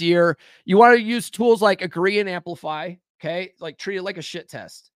want to deer. You want to use tools like agree and amplify. Okay. Like treat it like a shit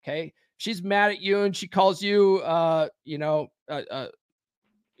test. Okay. She's mad at you and she calls you, a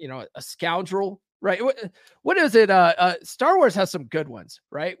scoundrel, right? What is it? Star Wars has some good ones,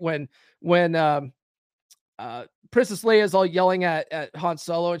 right? When Princess Leia is all yelling at Han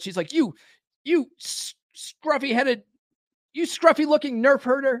Solo, and she's like, "You scruffy headed, you scruffy looking nerf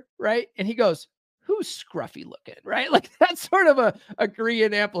herder," right? And he goes, "Who's scruffy looking?" Right? Like that's sort of a agree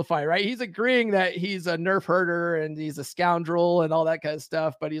and amplify, right? He's agreeing that he's a nerf herder and he's a scoundrel and all that kind of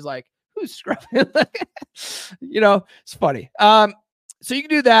stuff, but he's like, "Who's scruffy?" It's funny. So you can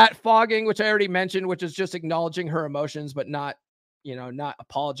do that fogging, which I already mentioned, which is just acknowledging her emotions, but not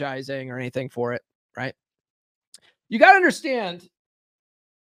apologizing or anything for it, right? You got to understand.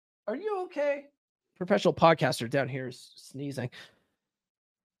 Are you okay? Professional podcaster down here is sneezing.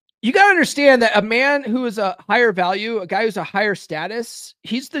 You got to understand that a man who is a higher value, a guy who's a higher status,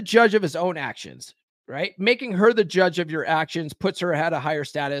 he's the judge of his own actions, right? Making her the judge of your actions puts her at a higher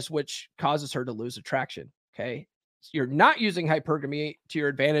status, which causes her to lose attraction. Okay. So you're not using hypergamy to your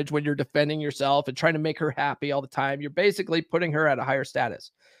advantage when you're defending yourself and trying to make her happy all the time. You're basically putting her at a higher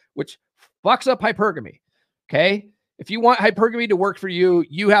status, which fucks up hypergamy. Okay. If you want hypergamy to work for you,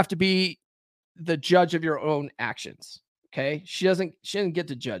 you have to be the judge of your own actions. Okay. She doesn't get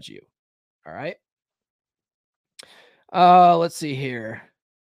to judge you. All right. Let's see here.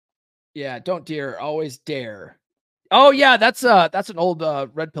 Yeah. Don't dare, always dare. Oh yeah. That's an old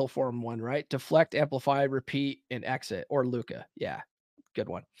red pill forum one, right? Deflect, amplify, repeat, and exit, or Luca. Yeah. Good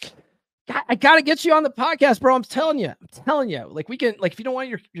one. I gotta get you on the podcast, bro. I'm telling you. Like we can, like if you don't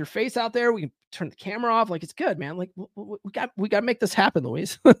want your face out there, we can turn the camera off. Like it's good, man. Like we got to make this happen,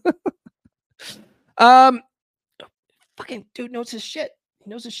 Louise. Fucking dude knows his shit. He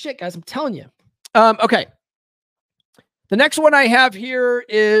knows his shit, guys. I'm telling you. Okay. The next one I have here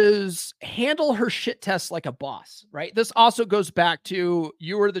is handle her shit test like a boss, right? This also goes back to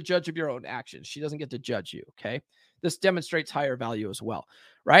you are the judge of your own actions. She doesn't get to judge you. Okay. This demonstrates higher value as well,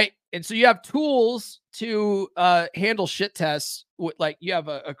 right? And so you have tools to handle shit tests. Like you have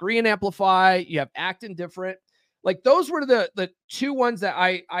agree and amplify. You have act indifferent. Like those were the two ones that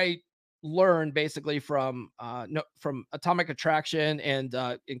I learned basically from Atomic Attraction, and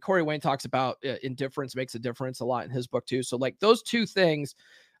Corey Wayne talks about indifference makes a difference a lot in his book too. So like those two things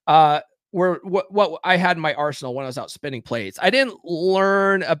were what I had in my arsenal when I was out spinning plates. I didn't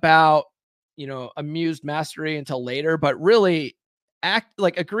learn about amused mastery until later, but really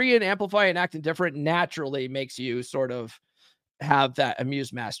agree and amplify and act indifferent naturally makes you sort of have that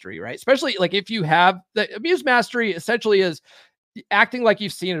amused mastery, right? Especially like if you have the amused mastery, essentially is acting like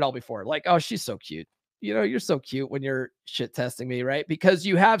you've seen it all before. Like, oh, she's so cute. You're so cute when you're shit testing me, right? Because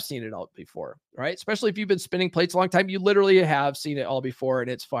you have seen it all before, right? Especially if you've been spinning plates a long time, you literally have seen it all before, and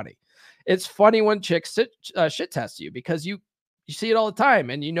it's funny. It's funny when chicks shit test you because you see it all the time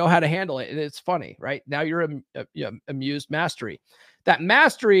and you know how to handle it, and it's funny, right? Now you're amused mastery. That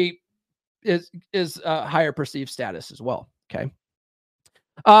mastery is a higher perceived status as well. Okay.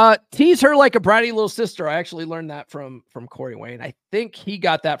 Tease her like a bratty little sister. I actually learned that from Corey Wayne. I think he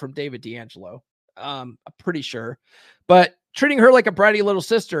got that from David D'Angelo. I'm pretty sure. But treating her like a bratty little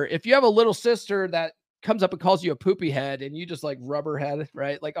sister. If you have a little sister that comes up and calls you a poopy head and you just like rub her head,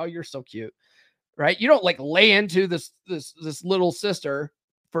 right? Like, oh, you're so cute, right? You don't like lay into this little sister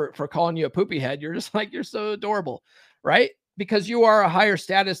for calling you a poopy head. You're just like, you're so adorable, right? Because you are a higher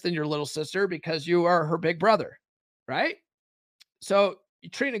status than your little sister because you are her big brother, right? So you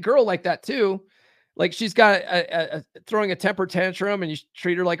treat a girl like that too. like she's got throwing a temper tantrum and you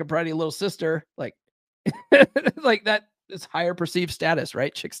treat her like a bratty little sister, like, like that is higher perceived status,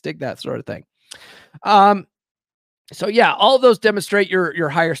 right? Chicks dig that sort of thing. So yeah, all of those demonstrate your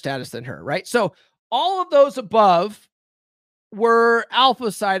higher status than her, right? So all of those above were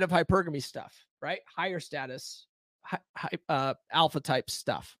alpha side of hypergamy stuff, right? Higher status, alpha type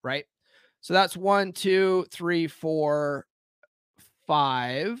stuff, right? So that's 1, 2, 3, 4,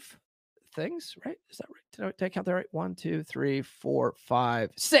 5 things, right? Is that right? Did I count that right? 1, 2, 3, 4,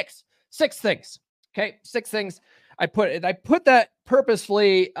 5, 6. 6 things. Okay, 6 things. I put that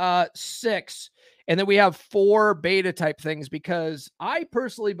purposefully 6, and then we have 4 beta type things because I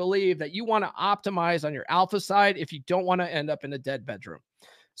personally believe that you want to optimize on your alpha side if you don't want to end up in a dead bedroom.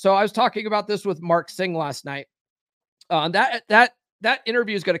 So I was talking about this with Mark Singh last night. That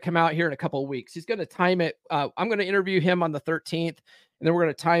interview is going to come out here in a couple of weeks. He's going to time it. I'm going to interview him on the 13th, and then we're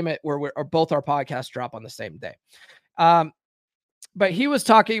going to time it where both our podcasts drop on the same day. But he was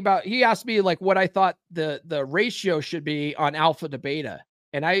talking about, he asked me like what I thought the ratio should be on alpha to beta.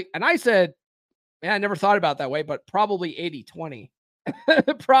 And I said, man, I never thought about it that way, but probably 80-20.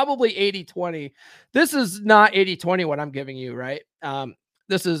 Probably 80-20. This is not 80-20 what I'm giving you, right?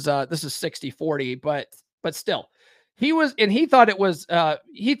 This is 60-40, but still. He thought it was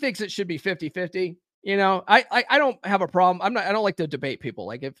he thinks it should be 50-50. You know, I don't have a problem. I don't like to debate people.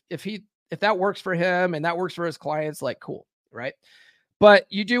 Like if that works for him and that works for his clients, like cool, right? But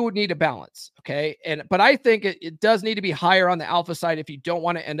you do need a balance, okay? But I think it does need to be higher on the alpha side if you don't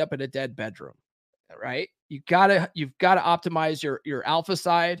want to end up in a dead bedroom, right? You've got to optimize your alpha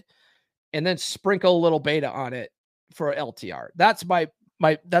side and then sprinkle a little beta on it for LTR. That's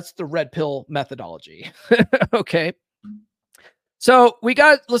that's the red pill methodology. Okay. So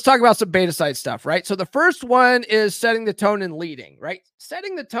let's talk about some beta side stuff, right? So the first one is setting the tone and leading, right?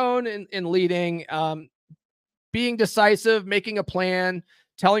 Setting the tone and leading, being decisive, making a plan,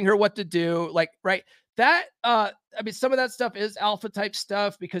 telling her what to do, like, right? That, I mean, some of that stuff is alpha type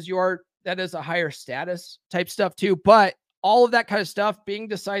stuff because that is a higher status type stuff too. But all of that kind of stuff, being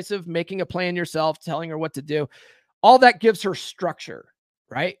decisive, making a plan yourself, telling her what to do, all that gives her structure,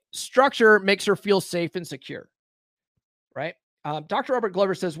 right? Structure makes her feel safe and secure, right? Dr. Robert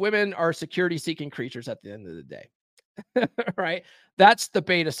Glover says women are security seeking creatures at the end of the day, right? That's the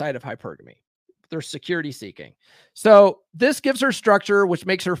beta side of hypergamy. They're security seeking. So this gives her structure, which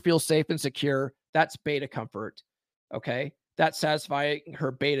makes her feel safe and secure. That's beta comfort. Okay. That's satisfying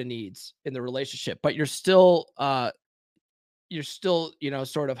her beta needs in the relationship, but you're still, sort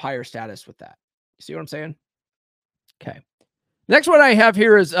of higher status with that. You see what I'm saying? Okay. Next one I have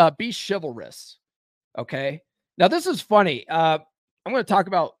here is be chivalrous. Okay. Now this is funny. I'm going to talk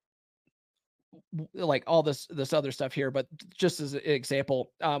about like all this other stuff here, but just as an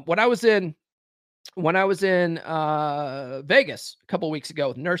example, when I was in Vegas a couple of weeks ago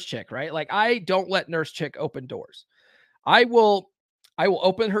with Nurse Chick, right? Like I don't let Nurse Chick open doors. I will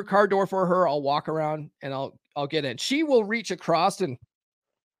open her car door for her. I'll walk around and I'll get in. She will reach across and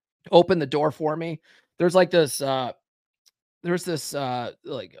open the door for me. There's like this this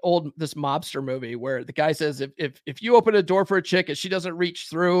mobster movie where the guy says if you open a door for a chick and she doesn't reach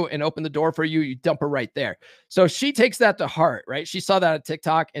through and open the door for you, you dump her right there. So she takes that to heart, right? She saw that on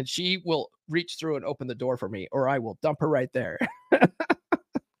TikTok and she will reach through and open the door for me, or I will dump her right there.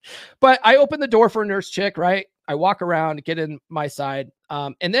 But I open the door for Nurse Chick, right? I walk around, get in my side.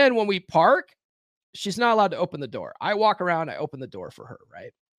 And then when we park, she's not allowed to open the door. I walk around, I open the door for her,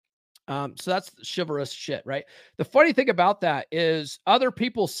 right? So that's chivalrous shit, right? The funny thing about that is other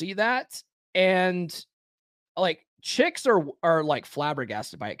people see that and like chicks are like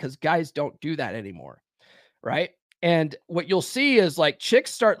flabbergasted by it because guys don't do that anymore, right? And what you'll see is like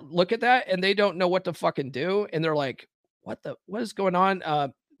chicks look at that and they don't know what to fucking do. And they're like, what is going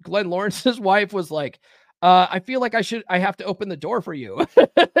on? Glenn Lawrence's wife was like, I feel like I have to open the door for you.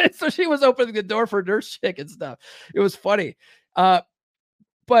 So she was opening the door for Nurse Chick and stuff. It was funny.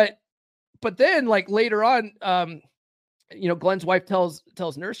 But then like later on, Glenn's wife tells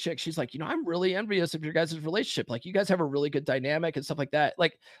Nurse Chick, she's like, I'm really envious of your guys' relationship. Like you guys have a really good dynamic and stuff like that.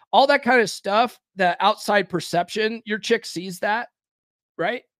 Like all that kind of stuff, that outside perception, your chick sees that,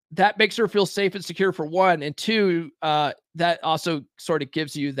 right? That makes her feel safe and secure for one. And two, that also sort of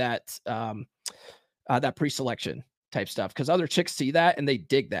gives you that pre-selection type stuff. Cause other chicks see that and they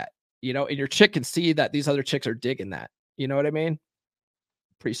dig that, and your chick can see that these other chicks are digging that. You know what I mean?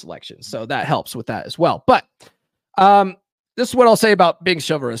 Pre-selection. So that helps with that as well. But this is what I'll say about being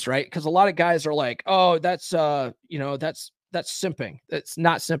chivalrous, right? Because a lot of guys are like, oh, that's simping. It's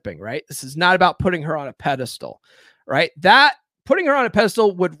not simping, right? This is not about putting her on a pedestal, right? That putting her on a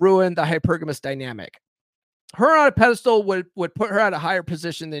pedestal would ruin the hypergamous dynamic. Her on a pedestal would put her at a higher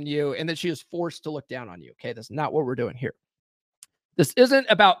position than you, and then she is forced to look down on you. Okay, that's not what we're doing here. This isn't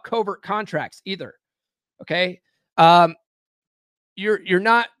about covert contracts either. Okay, you're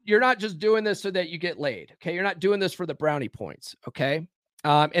not just doing this so that you get laid. Okay, you're not doing this for the brownie points. Okay,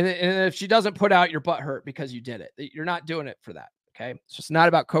 and if she doesn't put out, your butt hurt because you did it. You're not doing it for that. Okay, so it's not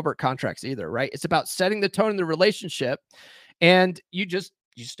about covert contracts either, right? It's about setting the tone in the relationship, and you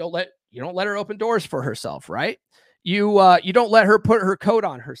don't let her open doors for herself, right? You don't let her put her coat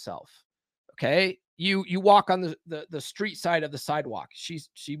on herself. Okay, you walk on the street side of the sidewalk.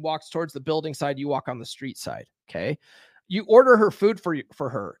 She walks towards the building side. You walk on the street side. Okay, you order her food for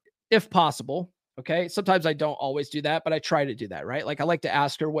her if possible. Okay, sometimes I don't always do that, but I try to do that, right? Like I like to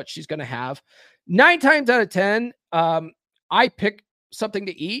ask her what she's going to have. 9 times out of 10, I pick something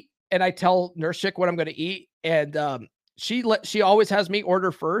to eat and I tell Nurse Chick what I'm going to eat, and she always has me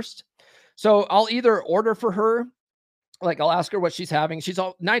order first. So I'll either order for her, like I'll ask her what she's having. She's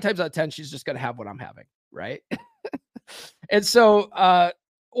 9 times out of 10, she's just going to have what I'm having, right? And so,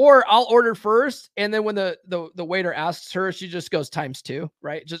 or I'll order first, and then when the waiter asks her, she just goes ×2,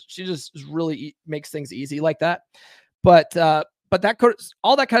 right? She just really makes things easy like that. But all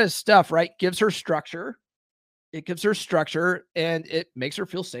that kind of stuff, right, gives her structure. It gives her structure, and it makes her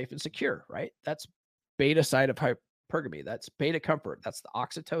feel safe and secure, right? That's beta side of hypergamy. That's beta comfort. That's the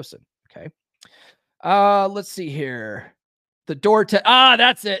oxytocin. Okay. Let's see here. The door to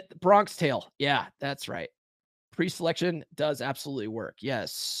that's it. The Bronx tail. Yeah, that's right. Pre-selection does absolutely work.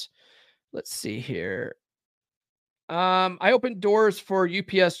 Yes. Let's see here. I open doors for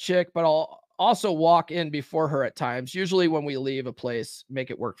UPS chick, but I'll also walk in before her at times. Usually when we leave a place, make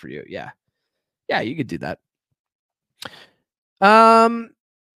it work for you. Yeah. Yeah, you could do that.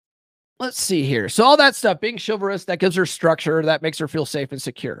 Let's see here. So all that stuff, being chivalrous, that gives her structure, that makes her feel safe and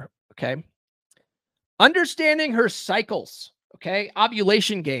secure. Okay. Understanding her cycles. Okay.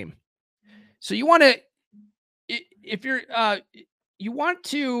 Ovulation game. So you want to, if you're, you want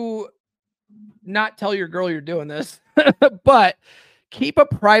to not tell your girl you're doing this, but keep a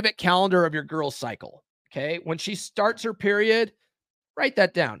private calendar of your girl's cycle. Okay. When she starts her period, write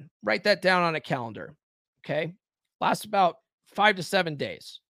that down. Write that down on a calendar. Okay. Lasts about 5 to 7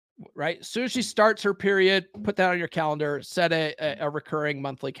 days, right? As soon as she starts her period, put that on your calendar, set a recurring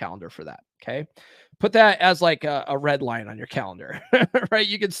monthly calendar for that. Okay. Put that as like a red line on your calendar, right?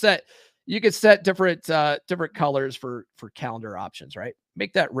 You could set different colors for calendar options, right?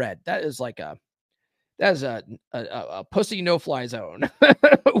 Make that red. That is like a pussy no fly zone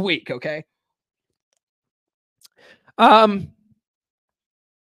week. Okay.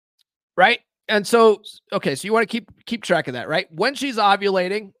 Right. And so, okay. So you want to keep track of that, right? When she's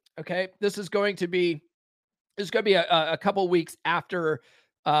ovulating. Okay. This is going to be a couple weeks after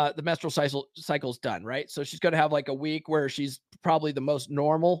the menstrual cycle's done, right? So she's going to have like a week where she's probably the most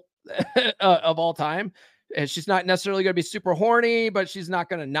normal of all time. And she's not necessarily going to be super horny, but she's not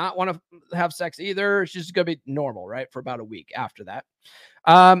going to not want to have sex either. She's going to be normal, right? For about a week after that.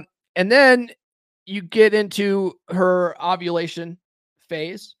 And then you get into her ovulation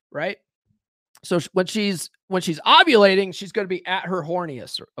phase, right? So when she's ovulating, she's going to be at her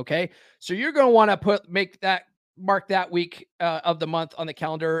horniest. Okay. So you're going to want to mark that week of the month on the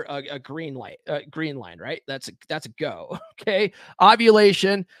calendar, a green line, right? That's a go. Okay.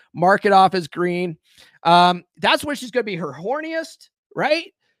 Ovulation, mark it off as green. That's when she's going to be her horniest,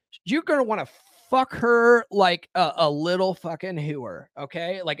 right? You're going to want to fuck her like a little fucking whore.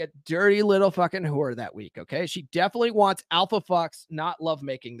 Okay. Like a dirty little fucking whore that week. Okay. She definitely wants alpha fucks, not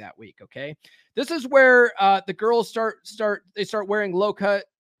lovemaking that week. Okay. This is where the girls start wearing low cut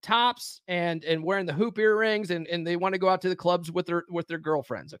tops and wearing the hoop earrings and they want to go out to the clubs with their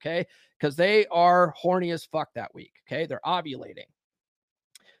girlfriends. Okay. Cause they are horny as fuck that week. Okay. They're ovulating.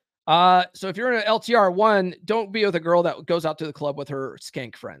 So if you're in an LTR1, don't be with a girl that goes out to the club with her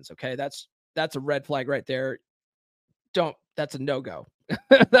skank friends. Okay. That's a red flag right there. That's a no-go.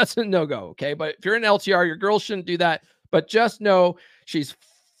 That's a no-go. Okay. But if you're in LTR, your girl shouldn't do that, but just know she's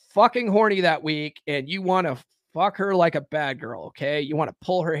fucking horny that week and you want to fuck her like a bad girl. Okay. You want to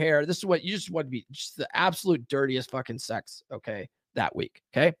pull her hair. This is what you just want to be, just the absolute dirtiest fucking sex. Okay. That week.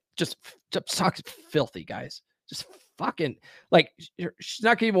 Okay. Just sucks filthy, guys. Just fucking like she's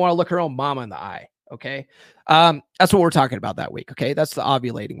not gonna even want to look her own mama in the eye. Okay. That's what we're talking about that week. Okay. That's the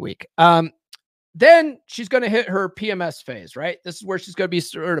ovulating week. Then she's going to hit her PMS phase, right? This is where she's going to be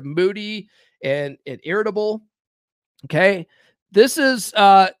sort of moody and irritable. Okay. This is,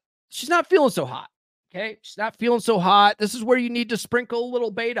 she's not feeling so hot. Okay. She's not feeling so hot. This is where you need to sprinkle a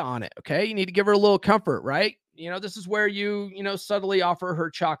little beta on it. Okay. You need to give her a little comfort, right? This is where you subtly offer her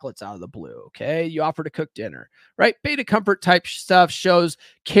chocolates out of the blue. Okay. You offer to cook dinner, right? Beta comfort type stuff shows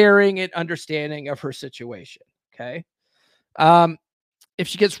caring and understanding of her situation. Okay. If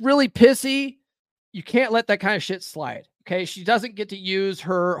she gets really pissy, you can't let that kind of shit slide. Okay. She doesn't get to use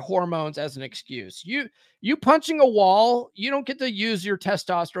her hormones as an excuse. You punching a wall, you don't get to use your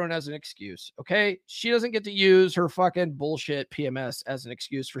testosterone as an excuse. Okay. She doesn't get to use her fucking bullshit PMS as an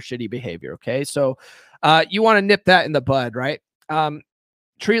excuse for shitty behavior. Okay. So, you want to nip that in the bud, right?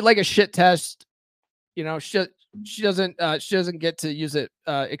 Treat it like a shit test. She doesn't get to use it,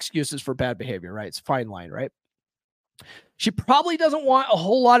 excuses for bad behavior, right? It's a fine line, right? She probably doesn't want a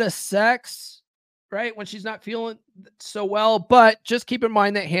whole lot of sex, right? When she's not feeling so well, but just keep in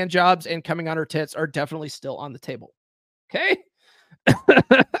mind that hand jobs and coming on her tits are definitely still on the table. Okay.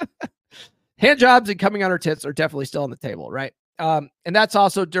 Hand jobs and coming on her tits are definitely still on the table, right? And that's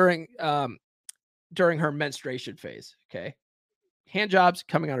also during her menstruation phase. Okay. Hand jobs,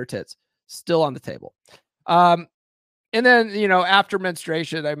 coming on her tits, still on the table. And then, after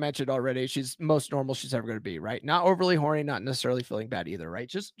menstruation, I mentioned already, she's most normal she's ever going to be, right? Not overly horny, not necessarily feeling bad either, right?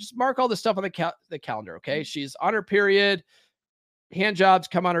 Just mark all the stuff on the calendar, okay? She's on her period, hand jobs,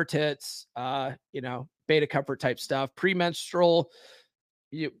 come on her tits, beta comfort type stuff, premenstrual,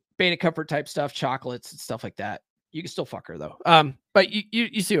 beta comfort type stuff, chocolates and stuff like that. You can still fuck her though. But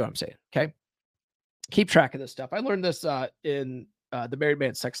you see what I'm saying, okay? Keep track of this stuff. I learned this in the Married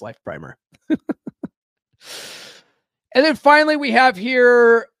Man Sex Life Primer. And then finally, we have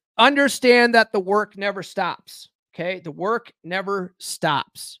here, understand that the work never stops. Okay. The work never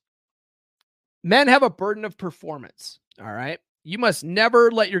stops. Men have a burden of performance. All right. You must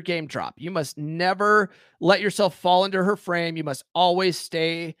never let your game drop. You must never let yourself fall into her frame. You must always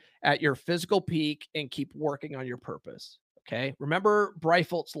stay at your physical peak and keep working on your purpose. Okay. Remember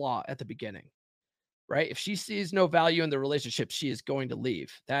Breifeld's law at the beginning, right? If she sees no value in the relationship, she is going to leave.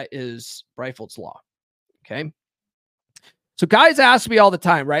 That is Breifeld's law. Okay. So guys ask me all the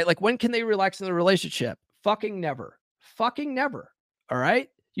time, right? Like, when can they relax in the relationship? Fucking never. Fucking never. All right.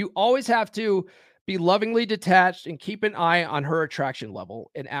 You always have to be lovingly detached and keep an eye on her attraction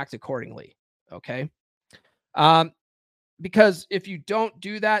level and act accordingly. Okay. Because if you don't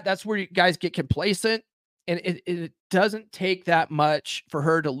do that, that's where you guys get complacent, and it doesn't take that much for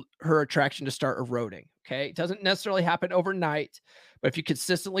her attraction to start eroding. Okay. It doesn't necessarily happen overnight, but if you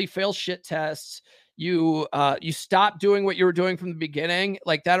consistently fail shit tests, you stop doing what you were doing from the beginning,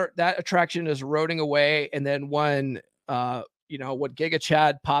 like that attraction is eroding away. And then when Giga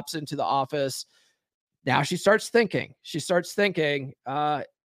Chad pops into the office, now she starts thinking, is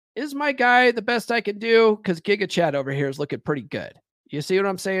my guy the best I can do? Because Giga Chad over here is looking pretty good. You see what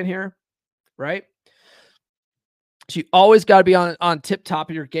I'm saying here? Right? So you always got to be on tip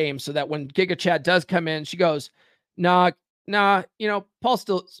top of your game, so that when Giga Chad does come in, she goes, nah,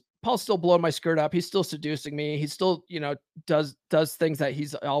 Paul's still blowing my skirt up. He's still seducing me. He still, does things that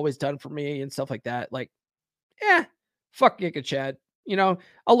he's always done for me and stuff like that. Like, fuck Giga Chad.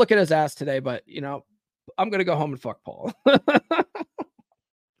 I'll look at his ass today, but I'm going to go home and fuck Paul.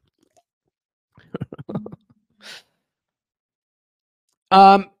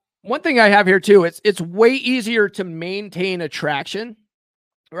 One thing I have here too, it's way easier to maintain attraction,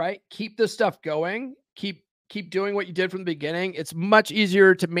 right? Keep this stuff going. Keep doing what you did from the beginning. It's much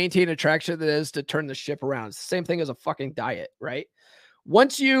easier to maintain attraction than it is to turn the ship around. It's the same thing as a fucking diet, right?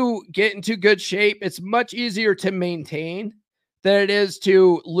 Once you get into good shape, it's much easier to maintain than it is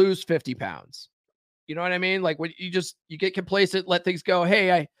to lose 50 pounds. You know what I mean? Like, when you get complacent, let things go.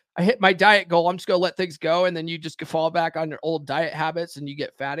 Hey, I hit my diet goal. I'm just going to let things go. And then you just fall back on your old diet habits and you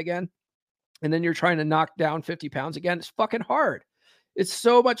get fat again. And then you're trying to knock down 50 pounds again. It's fucking hard. It's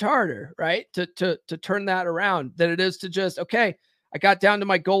so much harder, right? To turn that around than it is to just, okay, I got down to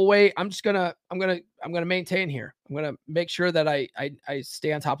my goal weight. I'm going to maintain here. I'm going to make sure that I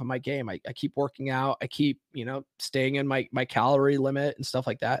stay on top of my game. I keep working out. I keep, staying in my calorie limit and stuff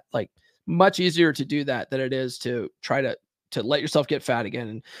like that. Like, much easier to do that than it is to try to let yourself get fat again.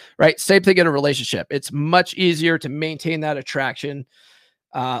 And right. Same thing in a relationship. It's much easier to maintain that attraction,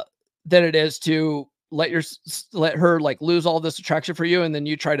 than it is to let her like lose all this attraction for you. And then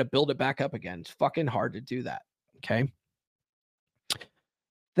you try to build it back up again. It's fucking hard to do that. Okay.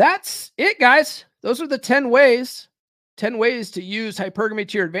 That's it, guys. Those are the 10 ways to use hypergamy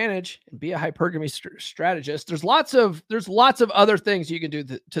to your advantage and be a hypergamy strategist. There's lots of other things you can do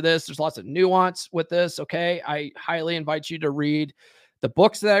to this. There's lots of nuance with this. Okay. I highly invite you to read the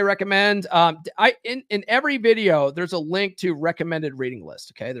books that I recommend. In every video, there's a link to recommended reading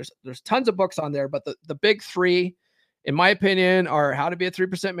list. Okay. There's tons of books on there, but the big three, in my opinion, are How to Be a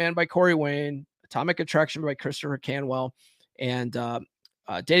 3% Man by Corey Wayne, Atomic Attraction by Christopher Canwell, and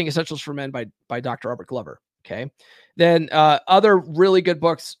Dating Essentials for Men by Dr. Robert Glover. Okay. Then other really good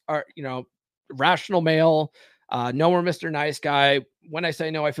books are, Rational Male, No More Mr. Nice Guy, When I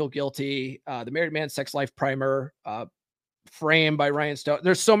Say No, I Feel Guilty, The Married Man's Sex Life Primer, Frame by Ryan Stone.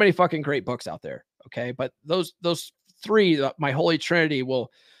 There's so many fucking great books out there. Okay. But those three, my holy trinity,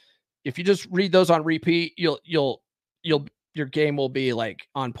 will, if you just read those on repeat, your game will be like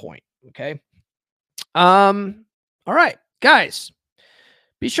on point. Okay. All right, guys,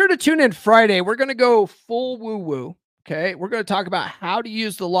 be sure to tune in Friday. We're going to go full woo woo. Okay. We're going to talk about how to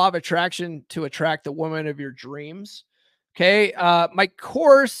use the law of attraction to attract the woman of your dreams. Okay. My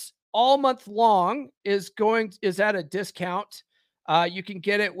course all month long is at a discount. You can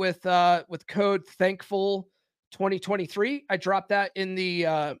get it with code Thankful 2023. I dropped that in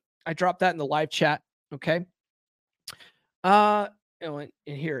the live chat. Okay. In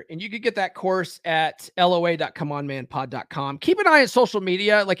here, and you could get that course at loa.comeonmanpod.com. Keep an eye on social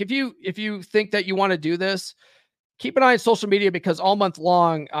media. Like if you think that you want to do this, keep an eye on social media, because all month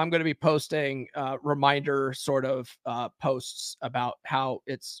long I'm going to be posting reminder sort of posts about how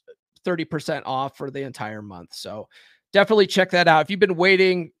it's 30% off for the entire month. So definitely check that out. If you've been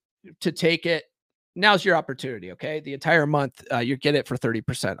waiting to take it, now's your opportunity. Okay. The entire month, you get it for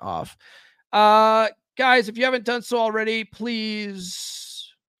 30% off. Guys, if you haven't done so already,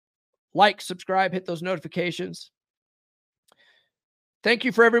 please like, subscribe, hit those notifications. Thank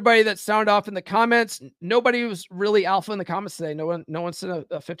you for everybody that sounded off in the comments. Nobody was really alpha in the comments today. No one sent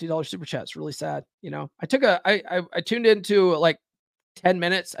a $50 super chat. It's really sad. I tuned into like 10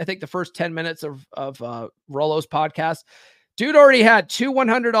 minutes. I think the first 10 minutes of Rollo's podcast. Dude already had two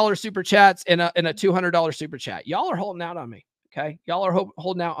 $100 super chats and a $200 super chat. Y'all are holding out on me. Okay. Y'all are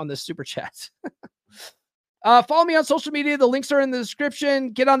holding out on this super chat. Follow me on social media. The links are in the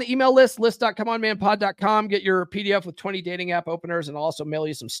description. Get on the email list.comeonmanpod.com. Get your PDF with 20 dating app openers, and I'll also mail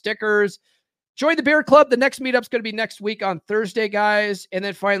you some stickers. Join the beer club. The next meetup's going to be next week on Thursday, guys. And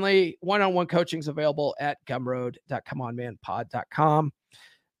then finally, one-on-one coaching is available at gumroad.comeonmanpod.com.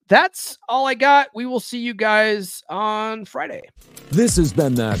 That's all I got. We will see you guys on Friday. This has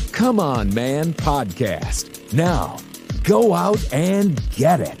been the Come On Man podcast. Now, go out and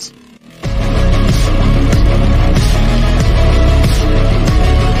get it.